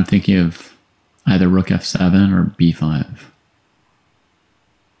 but I'm thinking of either rook f7 or b5.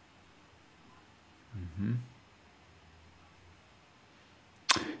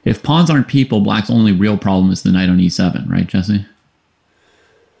 If pawns aren't people, black's only real problem is the knight on e7, right, Jesse?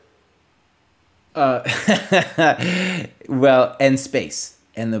 Well, and space,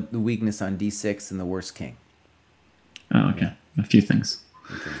 and the weakness on d6 and the worst king. Oh, okay. A few things.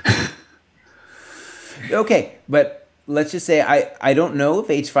 Okay, but let's just say I don't know if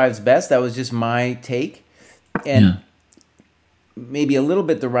h5 is best. That was just my take. And maybe a little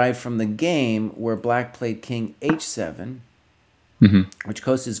bit derived from the game where black played king h7, which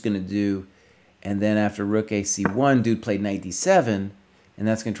Kostya is going to do. And then after rook ac1, dude played knight d7, and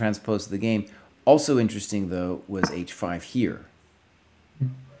that's going to transpose to the game. Also interesting, though, was h5 here,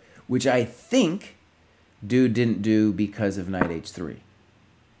 which I think dude didn't do because of knight h3.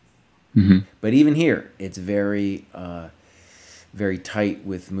 But even here, it's very, very tight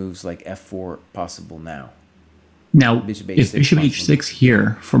with moves like f4 possible now. Now, Bishop if bishop h6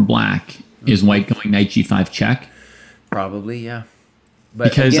 here for black, is white going knight g5 check? Probably, yeah.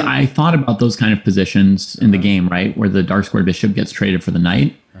 But because again, I thought about those kind of positions in the game, right, where the dark square bishop gets traded for the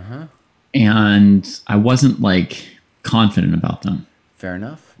knight, and I wasn't like confident about them. Fair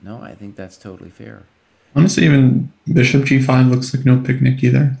enough. No, I think that's totally fair. Honestly, even bishop g5 looks like no picnic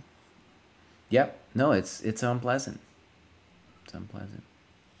either. Yep. No, it's unpleasant. It's unpleasant.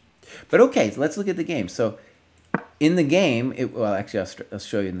 But okay, let's look at the game. So in the game, well, actually, I'll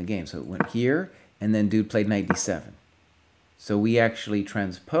show you in the game. So it went here, and then dude played knight d7. So we actually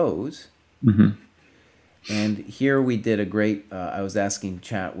transpose. And here we did a great, I was asking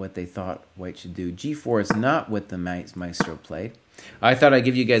chat what they thought white should do. G4 is not what the maestro played. I thought I'd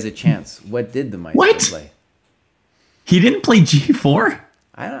give you guys a chance. What did the maestro play? He didn't play g4?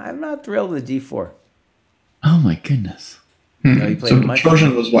 I'm not thrilled with G4. Oh my goodness. No, he played So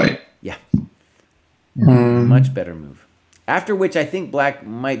Petrosian was white. Yeah. Much better move. After which I think black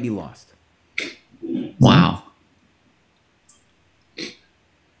might be lost. Wow.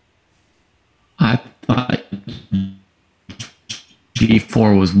 I thought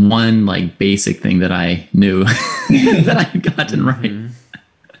G4 was one like basic thing that I knew that I had gotten right.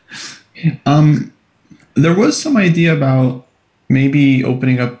 There was some idea about maybe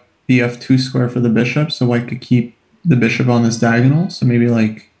opening up the f2 square for the bishop so white could keep the bishop on this diagonal. So maybe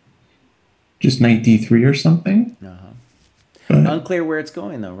like just knight d3 or something. But, unclear where it's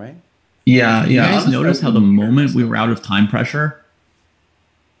going though, right? Yeah, You guys notice how the moment we were out of time pressure,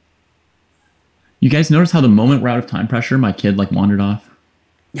 my kid like wandered off?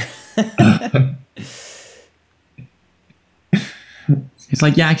 It's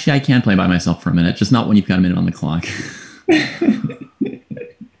like, yeah, actually I can play by myself for a minute, just not when you've got a minute on the clock.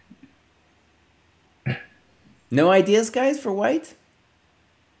 No ideas, guys, for white?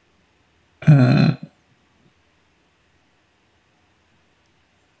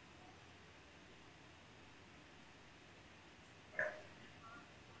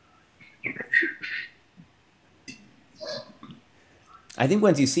 I think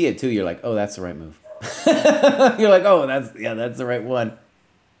once you see it too, you're like, oh, that's the right move. You're like, oh, that's the right one.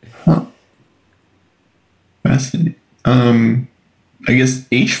 Fascinating. I guess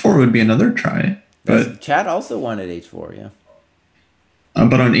h4 would be another try, but Chad also wanted h4, yeah.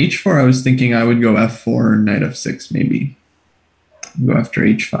 But on h4, I was thinking I would go f4, knight f6, maybe go after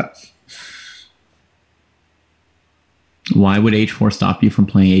h5. Why would h4 stop you from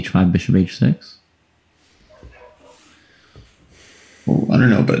playing h5, bishop h6? Well, I don't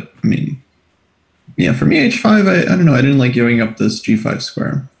know, but I mean, yeah, for me, h5, I don't know. I didn't like giving up this g5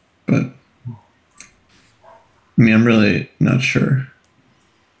 square, but I mean, I'm really not sure.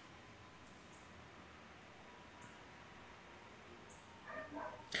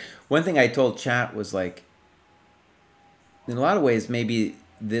 One thing I told chat was like, in a lot of ways, maybe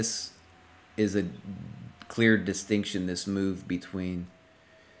this is a clear distinction, this move between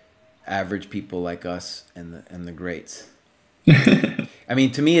average people like us and the greats. I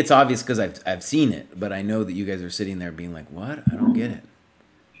mean, to me, it's obvious because I've seen it, but I know that you guys are sitting there being like, "What? I don't get it."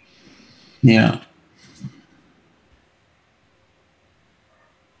 Yeah.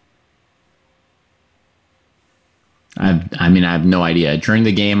 I mean, I have no idea. During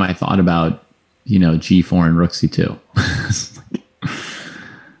the game, I thought about, G4 and Rook C2.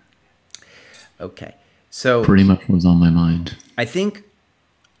 Okay, so pretty much was on my mind. I think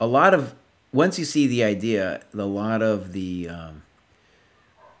a lot of once you see the idea, a lot of the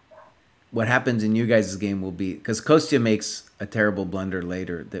what happens in you guys' game will be because Kostya makes a terrible blunder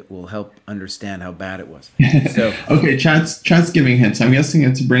later that will help understand how bad it was. So okay, chat's giving hints. I'm guessing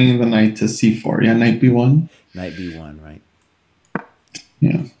it's bringing the knight to c4. Yeah, knight b1. Knight b1, right?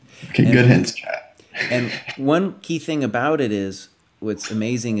 Yeah. Okay, good hints, chat. And one key thing about it is what's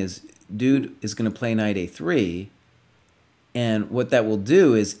amazing is dude is going to play knight a3, and what that will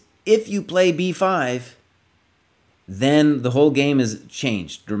do is if you play b5, then the whole game is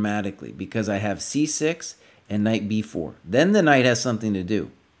changed dramatically because I have c6 and knight b4. Then the knight has something to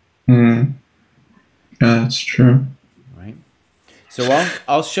do. Yeah, that's true. Right? So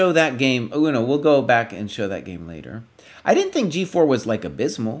I'll show that game. Oh, no, we'll go back and show that game later. I didn't think G4 was like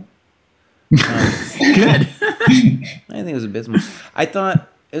abysmal. Good. I think it was abysmal. I thought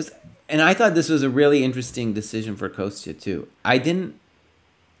it was, and I thought this was a really interesting decision for Kostya too. I didn't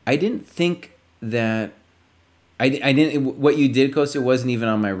think that I didn't. What you did, Kostya, wasn't even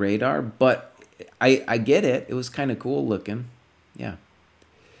on my radar, but I get it. It was kind of cool looking. Yeah.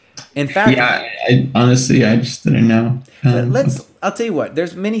 In fact, Yeah, honestly, I just didn't know. I'll tell you what.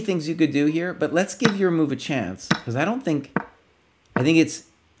 There's many things you could do here, but let's give your move a chance because I think it's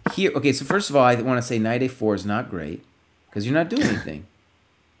here. Okay, so first of all, I want to say knight a4 is not great because you're not doing anything.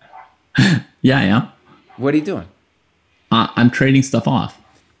 Yeah. What are you doing? I'm trading stuff off.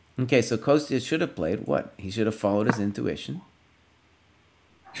 Okay, so Kostya should have played what? He should have followed his intuition.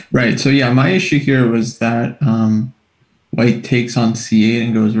 Right. So yeah, my issue here was that white takes on c8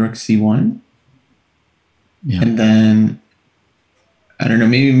 and goes rook c1. Yeah. And then, I don't know,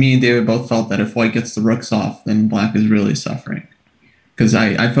 maybe me and David both felt that if white gets the rooks off, then black is really suffering. Because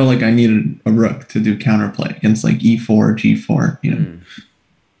I felt like I needed a rook to do counterplay against like e4, g4, you know.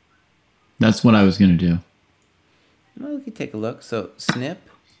 That's what I was going to do. Well, we could take a look. So snip,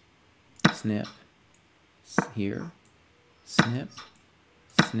 here, snip,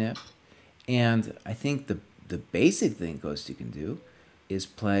 and I think the basic thing Kostya can do is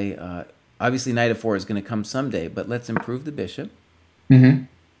play. Obviously, knight f4 is going to come someday, but let's improve the bishop. Mm-hmm.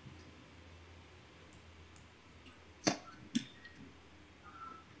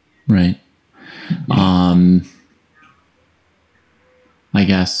 Right. I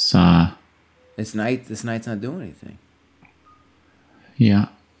guess. This knight's not doing anything. Yeah.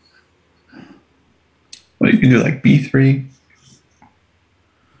 Well, you can do like b3.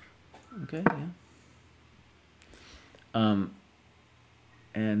 Okay. Yeah.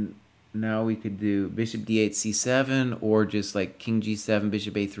 And now we could do bishop d8, c7, or just like king g7,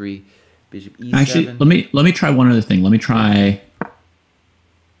 bishop a3, bishop e7. Actually, let me try one other thing. Let me try.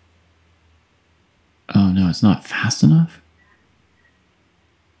 Oh no, it's not fast enough.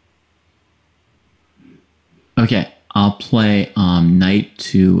 Okay, I'll play knight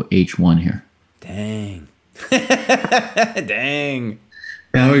to h1 here. Dang. Dang.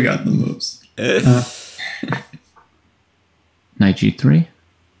 Now we got the moves. Knight g3.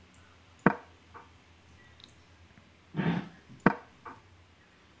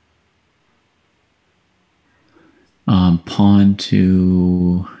 Pawn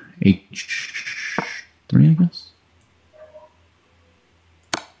to h3, I guess.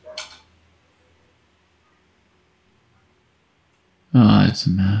 It's a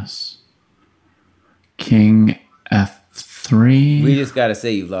mess. King f3. We just got to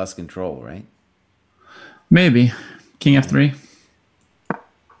say you've lost control, right? Maybe. King f3.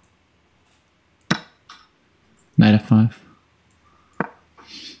 Knight f5.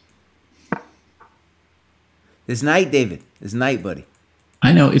 This knight, David. This knight, buddy.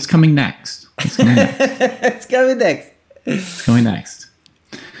 I know. It's coming next. It's coming next. It's coming next. It's coming next.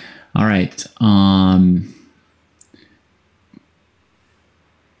 All right.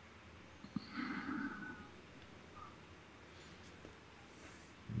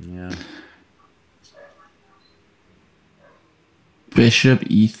 Yeah. Bishop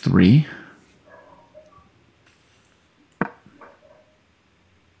e3.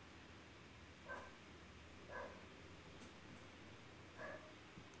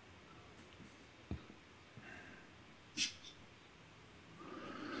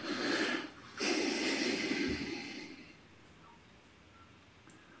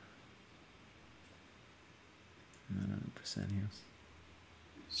 Here.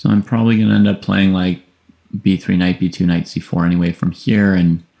 So I'm probably going to end up playing like b3, knight b2, knight c4 anyway from here.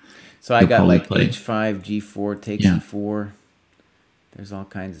 And so I got like h5, g4, takes e4. There's all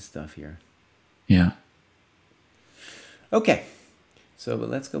kinds of stuff here. Yeah. Okay. So, but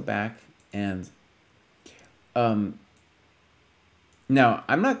let's go back and now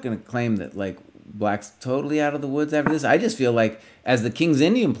I'm not going to claim that like black's totally out of the woods after this. I just feel like as the King's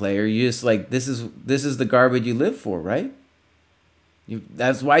Indian player, you just like this is the garbage you live for, right?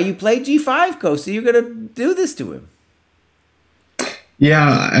 That's why you play g5, Kostya. You're gonna do this to him.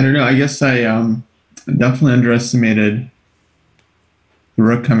 Yeah, I don't know. I guess I definitely underestimated the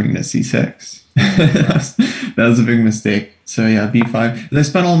rook coming to c6. that was a big mistake. So yeah, b5. And I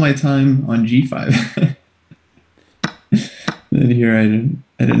spent all my time on g5. And here I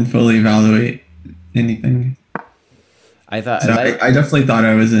didn't fully evaluate anything. I definitely thought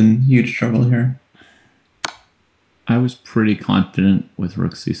I was in huge trouble here. I was pretty confident with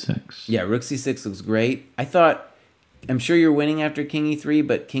rook c6. Yeah, rook c6 looks great. I'm sure you're winning after king e3,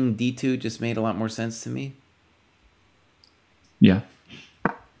 but king d2 just made a lot more sense to me. Yeah.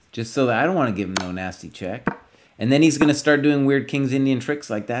 Just so that I don't want to give him no nasty check. And then he's going to start doing weird King's Indian tricks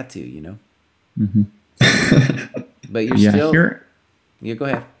like that too, you know? But you're still... Here, yeah, go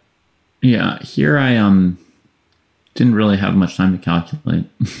ahead. Yeah, here I didn't really have much time to calculate.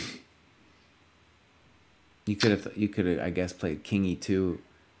 You could have, I guess, played King E2.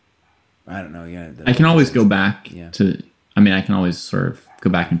 I don't know. Yeah, I can always go back Yeah. to... I mean, I can always sort of go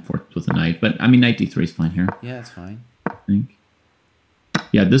back and forth with the knight. But, I mean, knight D3 is fine here, Yeah, that's fine. I think.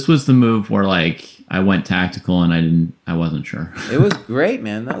 Yeah, this was the move where, like, I went tactical and I wasn't sure. It was great,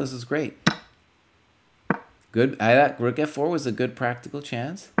 man. No, this is great. Good. I thought Rook F4 was a good practical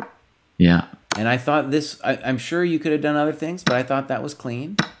chance. Yeah. And I thought this... I'm sure you could have done other things, but I thought that was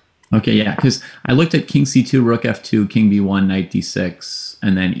clean. Okay, yeah, because I looked at King C2, Rook F2, King B1, Knight D6,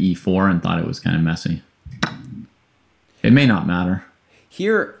 and then E4 and thought it was kind of messy. It may not matter.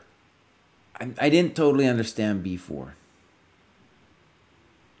 Here, I didn't totally understand B4.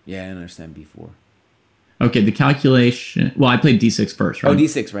 Yeah, I didn't understand B4. Okay, the calculation... Well, I played D6 first, right? Oh,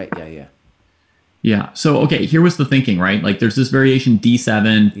 D6, right. Yeah, yeah. Yeah, so, okay, here was the thinking, right? Like, there's this variation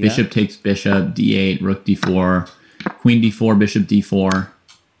D7, Yeah. bishop takes bishop, D8, rook D4, queen D4, bishop D4.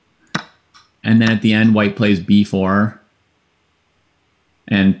 And then at the end, white plays B4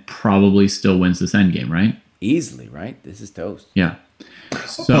 and probably still wins this endgame, right? Easily, right? This is toast. Yeah.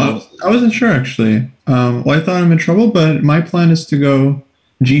 So I wasn't sure, actually. Well, I thought I'm in trouble, but my plan is to go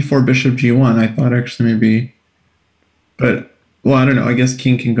G4, bishop G1. I thought actually maybe... But, well, I don't know. I guess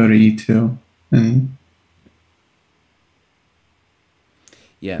king can go to E2. And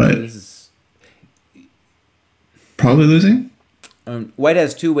Yeah, But- this is... probably losing? White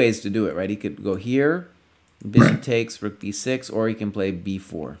has two ways to do it, right? He could go here, bishop Right. takes, rook D6, or he can play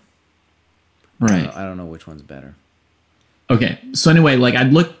B4. right. I don't know which one's better. Okay. So anyway, like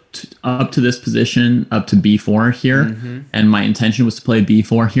I'd looked up to this position, up to B4 here, and my intention was to play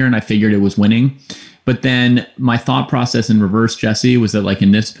B4 here, and I figured it was winning. But then my thought process in reverse, Jesse, was that like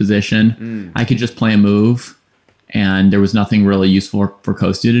in this position, I could just play a move, and there was nothing really useful for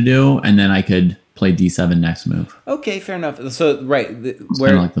Kostya to do, and then I could play D7 next move. Okay, fair enough. So, right, kinda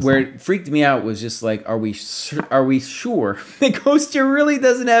where like the thought. it freaked me out was just like, are we sure that Kostya really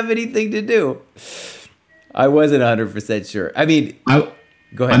doesn't have anything to do? I wasn't 100% sure. I mean,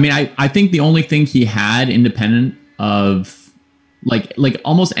 go ahead. I mean, I think the only thing he had independent of like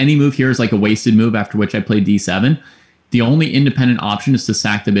almost any move here is like a wasted move, after which I play D7. The only independent option is to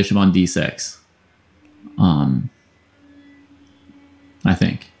sack the bishop on D6. I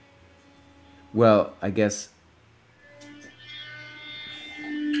think. Well, I guess...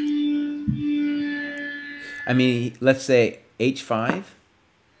 I mean, let's say H5.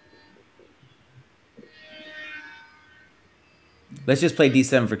 Let's just play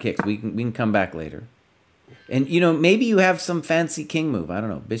D7 for kicks. We can come back later. And, you know, maybe you have some fancy king move. I don't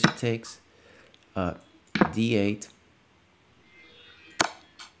know. Bishop takes. D8.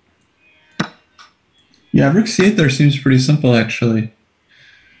 Yeah, rook C8 there seems pretty simple, actually.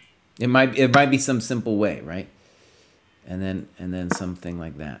 It might be some simple way, right? And then something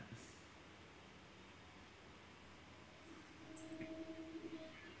like that.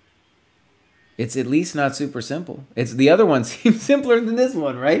 It's at least not super simple. It's the other one seems simpler than this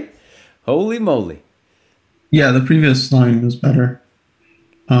one, right? Holy moly. Yeah, the previous line was better.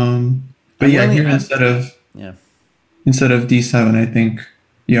 But yeah, here instead of D7, I think,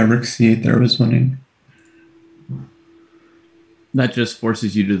 yeah, rook C8 there was winning. That just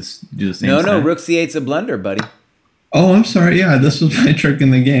forces you to do the same. No, stack. rook C8's a blunder, buddy. Oh, I'm sorry. Yeah, this was my trick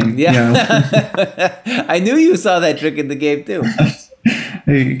in the game. Yeah. I knew you saw that trick in the game too.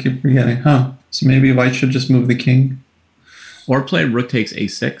 Hey, you keep forgetting, huh? So maybe white should just move the king. Or play rook takes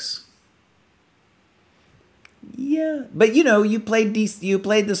A6. Yeah, but you know, you played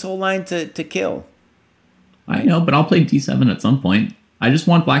this whole line to kill. I know, but I'll play D7 at some point. I just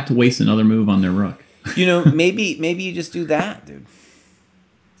want black to waste another move on their rook. You know, maybe you just do that, dude.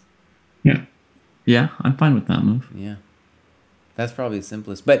 Yeah. Yeah, I'm fine with that move. Yeah. That's probably the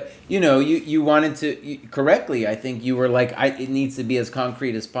simplest. But, you know, you wanted to... correctly, I think you were like, it needs to be as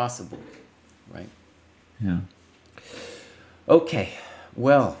concrete as possible. Right? Yeah. Okay.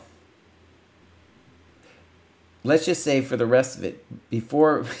 Well, let's just say for the rest of it,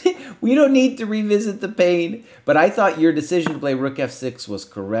 before... we don't need to revisit the pain, but I thought your decision to play rook f6 was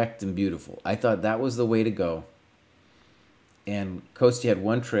correct and beautiful. I thought that was the way to go. And Kostya had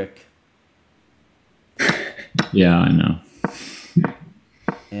one trick. Yeah, I know.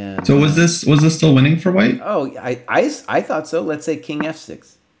 And, So was this still winning for white? Oh, I thought so. Let's say king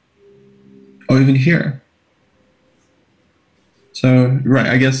f6. Oh, even here. So right,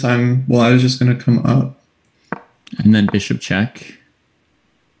 I guess I was just gonna come up. And then bishop check.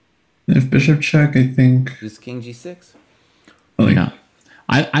 If bishop check, I think. Just king g6. Yeah.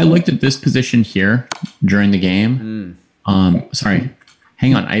 I looked at this position here during the game. Sorry.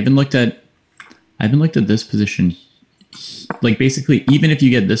 Hang on. I even looked at this position. Like basically, even if you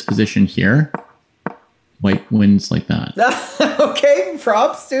get this position here, white wins like that. Okay,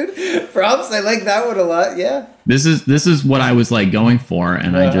 props, dude. Props. I like that one a lot. Yeah. This is what I was like going for,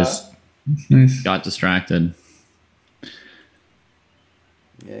 and I just Nice. got distracted.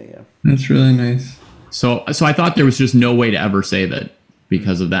 Yeah. That's really nice. So I thought there was just no way to ever save it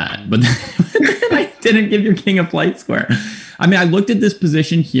because of that. But then I didn't give your king a flight square. I mean, I looked at this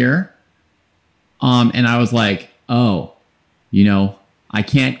position here, and I was like, oh, I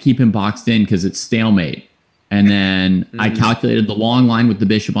can't keep him boxed in because it's stalemate. And then I calculated the long line with the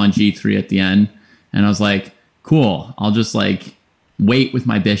bishop on g3 at the end, and I was like, cool, I'll just like wait with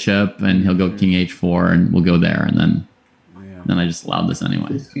my bishop, and he'll go king h4, and we'll go there, and then I just allowed this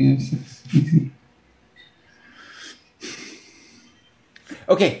anyway. Easy.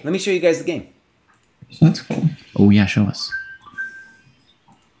 Okay, let me show you guys the game. So that's cool. Oh yeah, show us.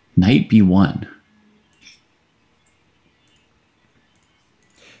 Knight b1.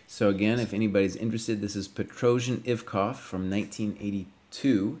 So again, if anybody's interested, this is Petrosian-Ivkov from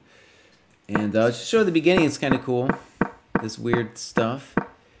 1982. And I'll just show the beginning. It's kind of cool. This weird stuff.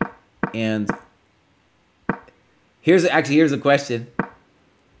 And here's a question.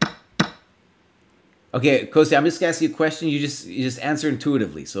 Okay, Kostya, I'm just going to ask you a question. You just answer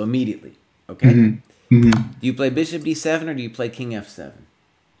intuitively, so immediately. Okay? Do you play bishop d7 or do you play king f7?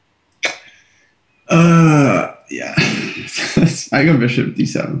 Yeah. I go bishop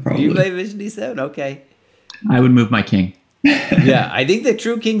d7 probably. You play bishop d7? Okay. I would move my king. Yeah, I think the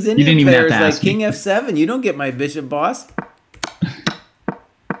true King's didn't Indian even player have is to like ask me. king f7. You don't get my bishop, boss.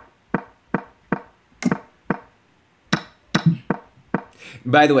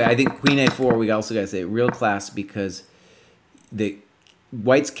 By the way, I think queen a4, we also got to say, real class, because the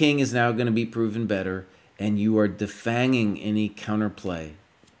white's king is now going to be proven better, and you are defanging any counterplay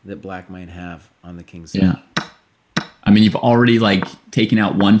that black might have on the king's side. Yeah. I mean, you've already like taken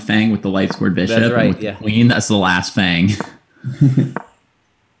out one fang with the light squared bishop. That's right, and with yeah. the queen, that's the last fang.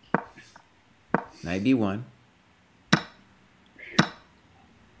 Knight b1.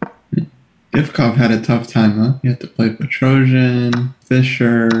 Ivkov had a tough time, huh? You had to play Petrosian,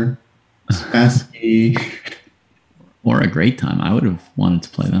 Fischer, Spassky. Or a great time. I would have wanted to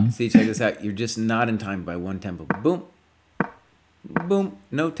play them. See, check this out. You're just not in time by one tempo. Boom. Boom.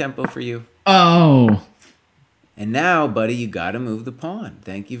 No tempo for you. Oh. And now, buddy, you got to move the pawn.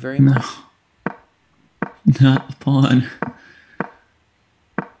 Thank you very much. Not the pawn.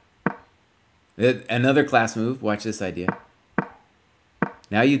 Another class move. Watch this idea.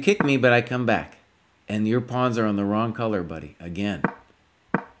 Now you kick me, but I come back. And your pawns are on the wrong color, buddy. Again.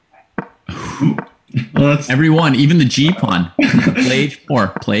 Well, that's Everyone, even the G pawn. Play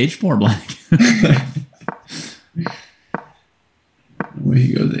h4. Play h4, black. where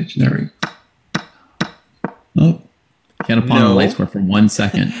he goes. There we go. Oh, Get a pawn on the light square for 1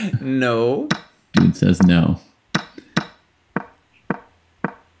 second. No. Dude says no.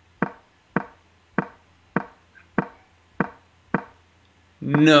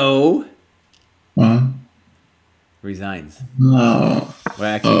 No. Resigns. Oh.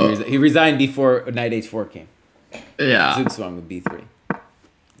 Well, actually, he resigned before knight h4 came. Yeah. Zook swung with b3.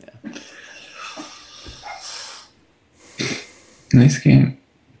 Nice game.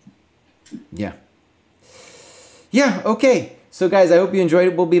 Yeah. Yeah, okay. So, guys, I hope you enjoyed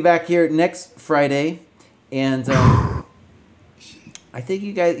it. We'll be back here next Friday. And I think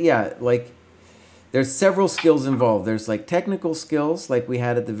you guys, like, there's several skills involved. There's, like, technical skills, like we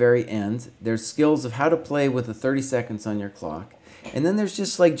had at the very end. There's skills of how to play with the 30 seconds on your clock. And then there's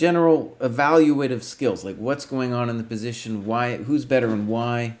just, like, general evaluative skills, like what's going on in the position, why, who's better and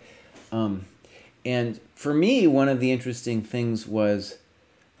why. And for me, one of the interesting things was,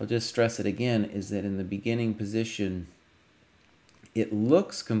 I'll just stress it again, is that in the beginning position, it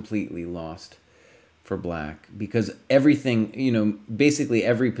looks completely lost for black because everything, basically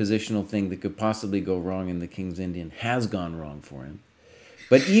every positional thing that could possibly go wrong in the King's Indian has gone wrong for him.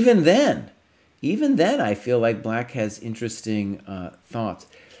 But even then, I feel like black has interesting thoughts.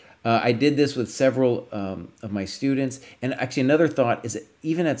 I did this with several of my students. And actually another thought is that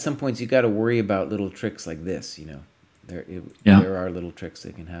even at some points you got to worry about little tricks like this, There are little tricks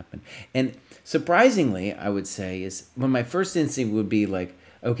that can happen. And surprisingly, I would say, is when my first instinct would be like,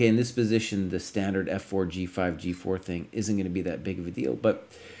 okay, in this position, the standard f4, g5, g4 thing isn't going to be that big of a deal. But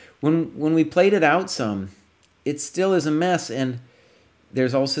when we played it out some, it still is a mess. And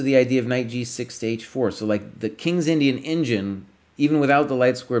there's also the idea of knight g6 to h4. So like the King's Indian engine, even without the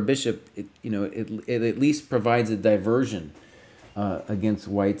light square bishop, it at least provides a diversion against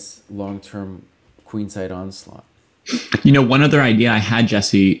White's long-term queenside onslaught. One other idea I had,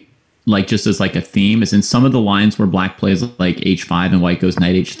 Jesse, like just as like a theme, is in some of the lines where Black plays like h5 and White goes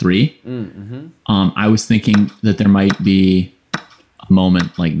knight h3. I was thinking that there might be a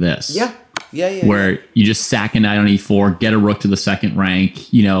moment like this. Where you just sack a knight on e4, get a rook to the second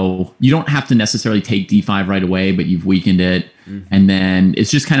rank. You don't have to necessarily take d5 right away, but you've weakened it. And then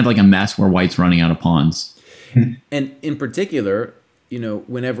it's just kind of like a mess where White's running out of pawns. And in particular,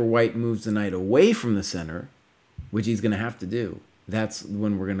 whenever White moves the knight away from the center, which he's going to have to do, that's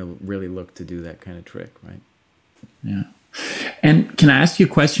when we're going to really look to do that kind of trick, right? Yeah. And can I ask you a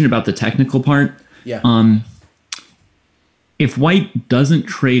question about the technical part? Yeah. If White doesn't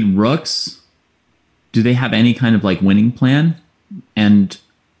trade rooks, do they have any kind of like winning plan? And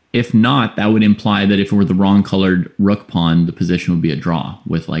if not, that would imply that if it were the wrong colored rook pawn, the position would be a draw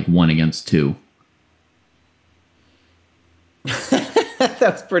with like 1 against 2.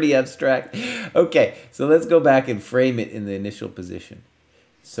 That was pretty abstract. Okay, so let's go back and frame it in the initial position.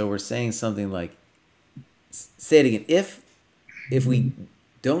 So we're saying something like, say it again. If we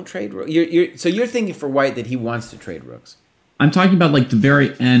don't trade rooks, so you're thinking for White that he wants to trade rooks. I'm talking about like the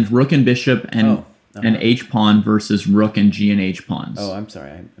very end, rook and bishop and H pawn versus rook and G and H pawns. Oh, I'm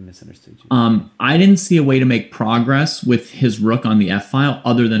sorry, I misunderstood you. I didn't see a way to make progress with his rook on the F file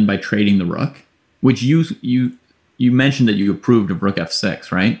other than by trading the rook, which you mentioned that you approved of rook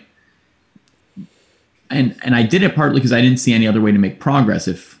F6, right? And I did it partly because I didn't see any other way to make progress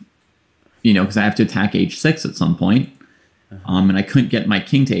because I have to attack H6 at some point. And I couldn't get my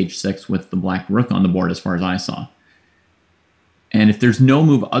king to H6 with the black rook on the board as far as I saw. And if there's no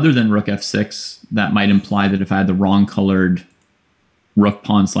move other than rook F6, that might imply that if I had the wrong colored rook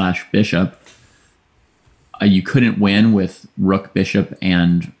pawn / bishop, you couldn't win with rook bishop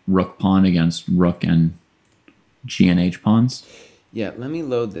and rook pawn against rook and G and H pawns. Yeah, let me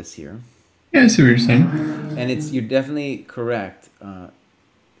load this here. Yeah, I see what you're saying. And you're definitely correct.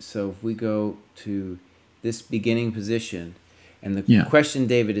 So if we go to this beginning position, and the question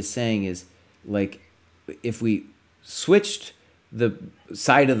David is saying is, like, if we switched the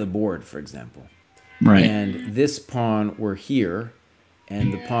side of the board, for example, right, and this pawn were here,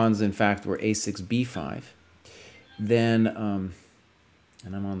 and the pawns, in fact, were a6, b5, then, and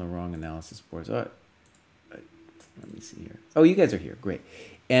I'm on the wrong analysis board, so let me see here. Oh, you guys are here. Great.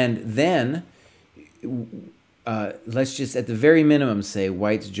 And then let's just, at the very minimum, say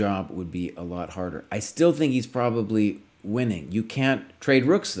White's job would be a lot harder. I still think he's probably winning. You can't trade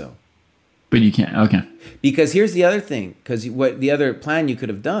rooks, though. But you can't. Okay. Because here's the other thing. Because what the other plan you could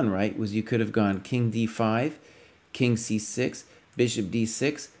have done, right, was you could have gone king d5, king c6, bishop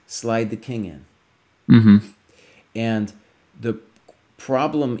d6, slide the king in. Mm-hmm. And the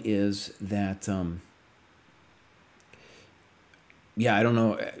problem is that... yeah, I don't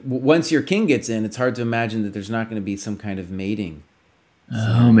know. Once your king gets in, it's hard to imagine that there's not going to be some kind of mating.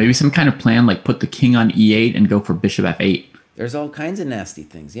 Oh, maybe some kind of plan, like put the king on e8 and go for bishop f8. There's all kinds of nasty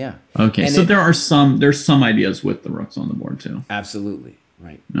things, yeah. Okay, and so there's some ideas with the rooks on the board too. Absolutely,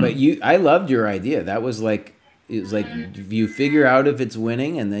 right. No. But I loved your idea. That was like, it was like you figure out if it's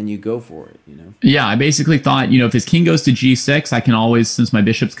winning and then you go for it, Yeah, I basically thought, if his king goes to g6, I can always, since my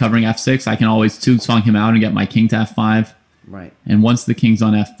bishop's covering f6, I can always two-song him out and get my king to f5. Right. And once the king's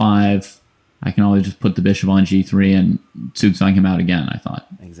on f5, I can always just put the bishop on g3 and tsug-song him out again, I thought.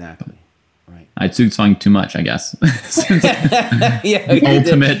 Exactly. Right. I tsug-song too much, I guess. Yeah, the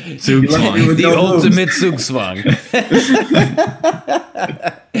ultimate tsug-song. The ultimate tsug-song.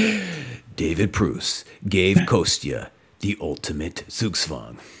 David Pruess gave Kostya the ultimate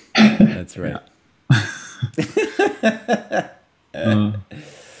tsug-song. That's right.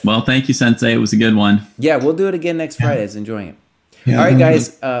 Well, thank you, Sensei. It was a good one. Yeah, we'll do it again next Friday. I was enjoying it. Yeah, all right,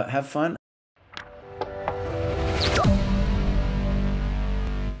 guys, have fun.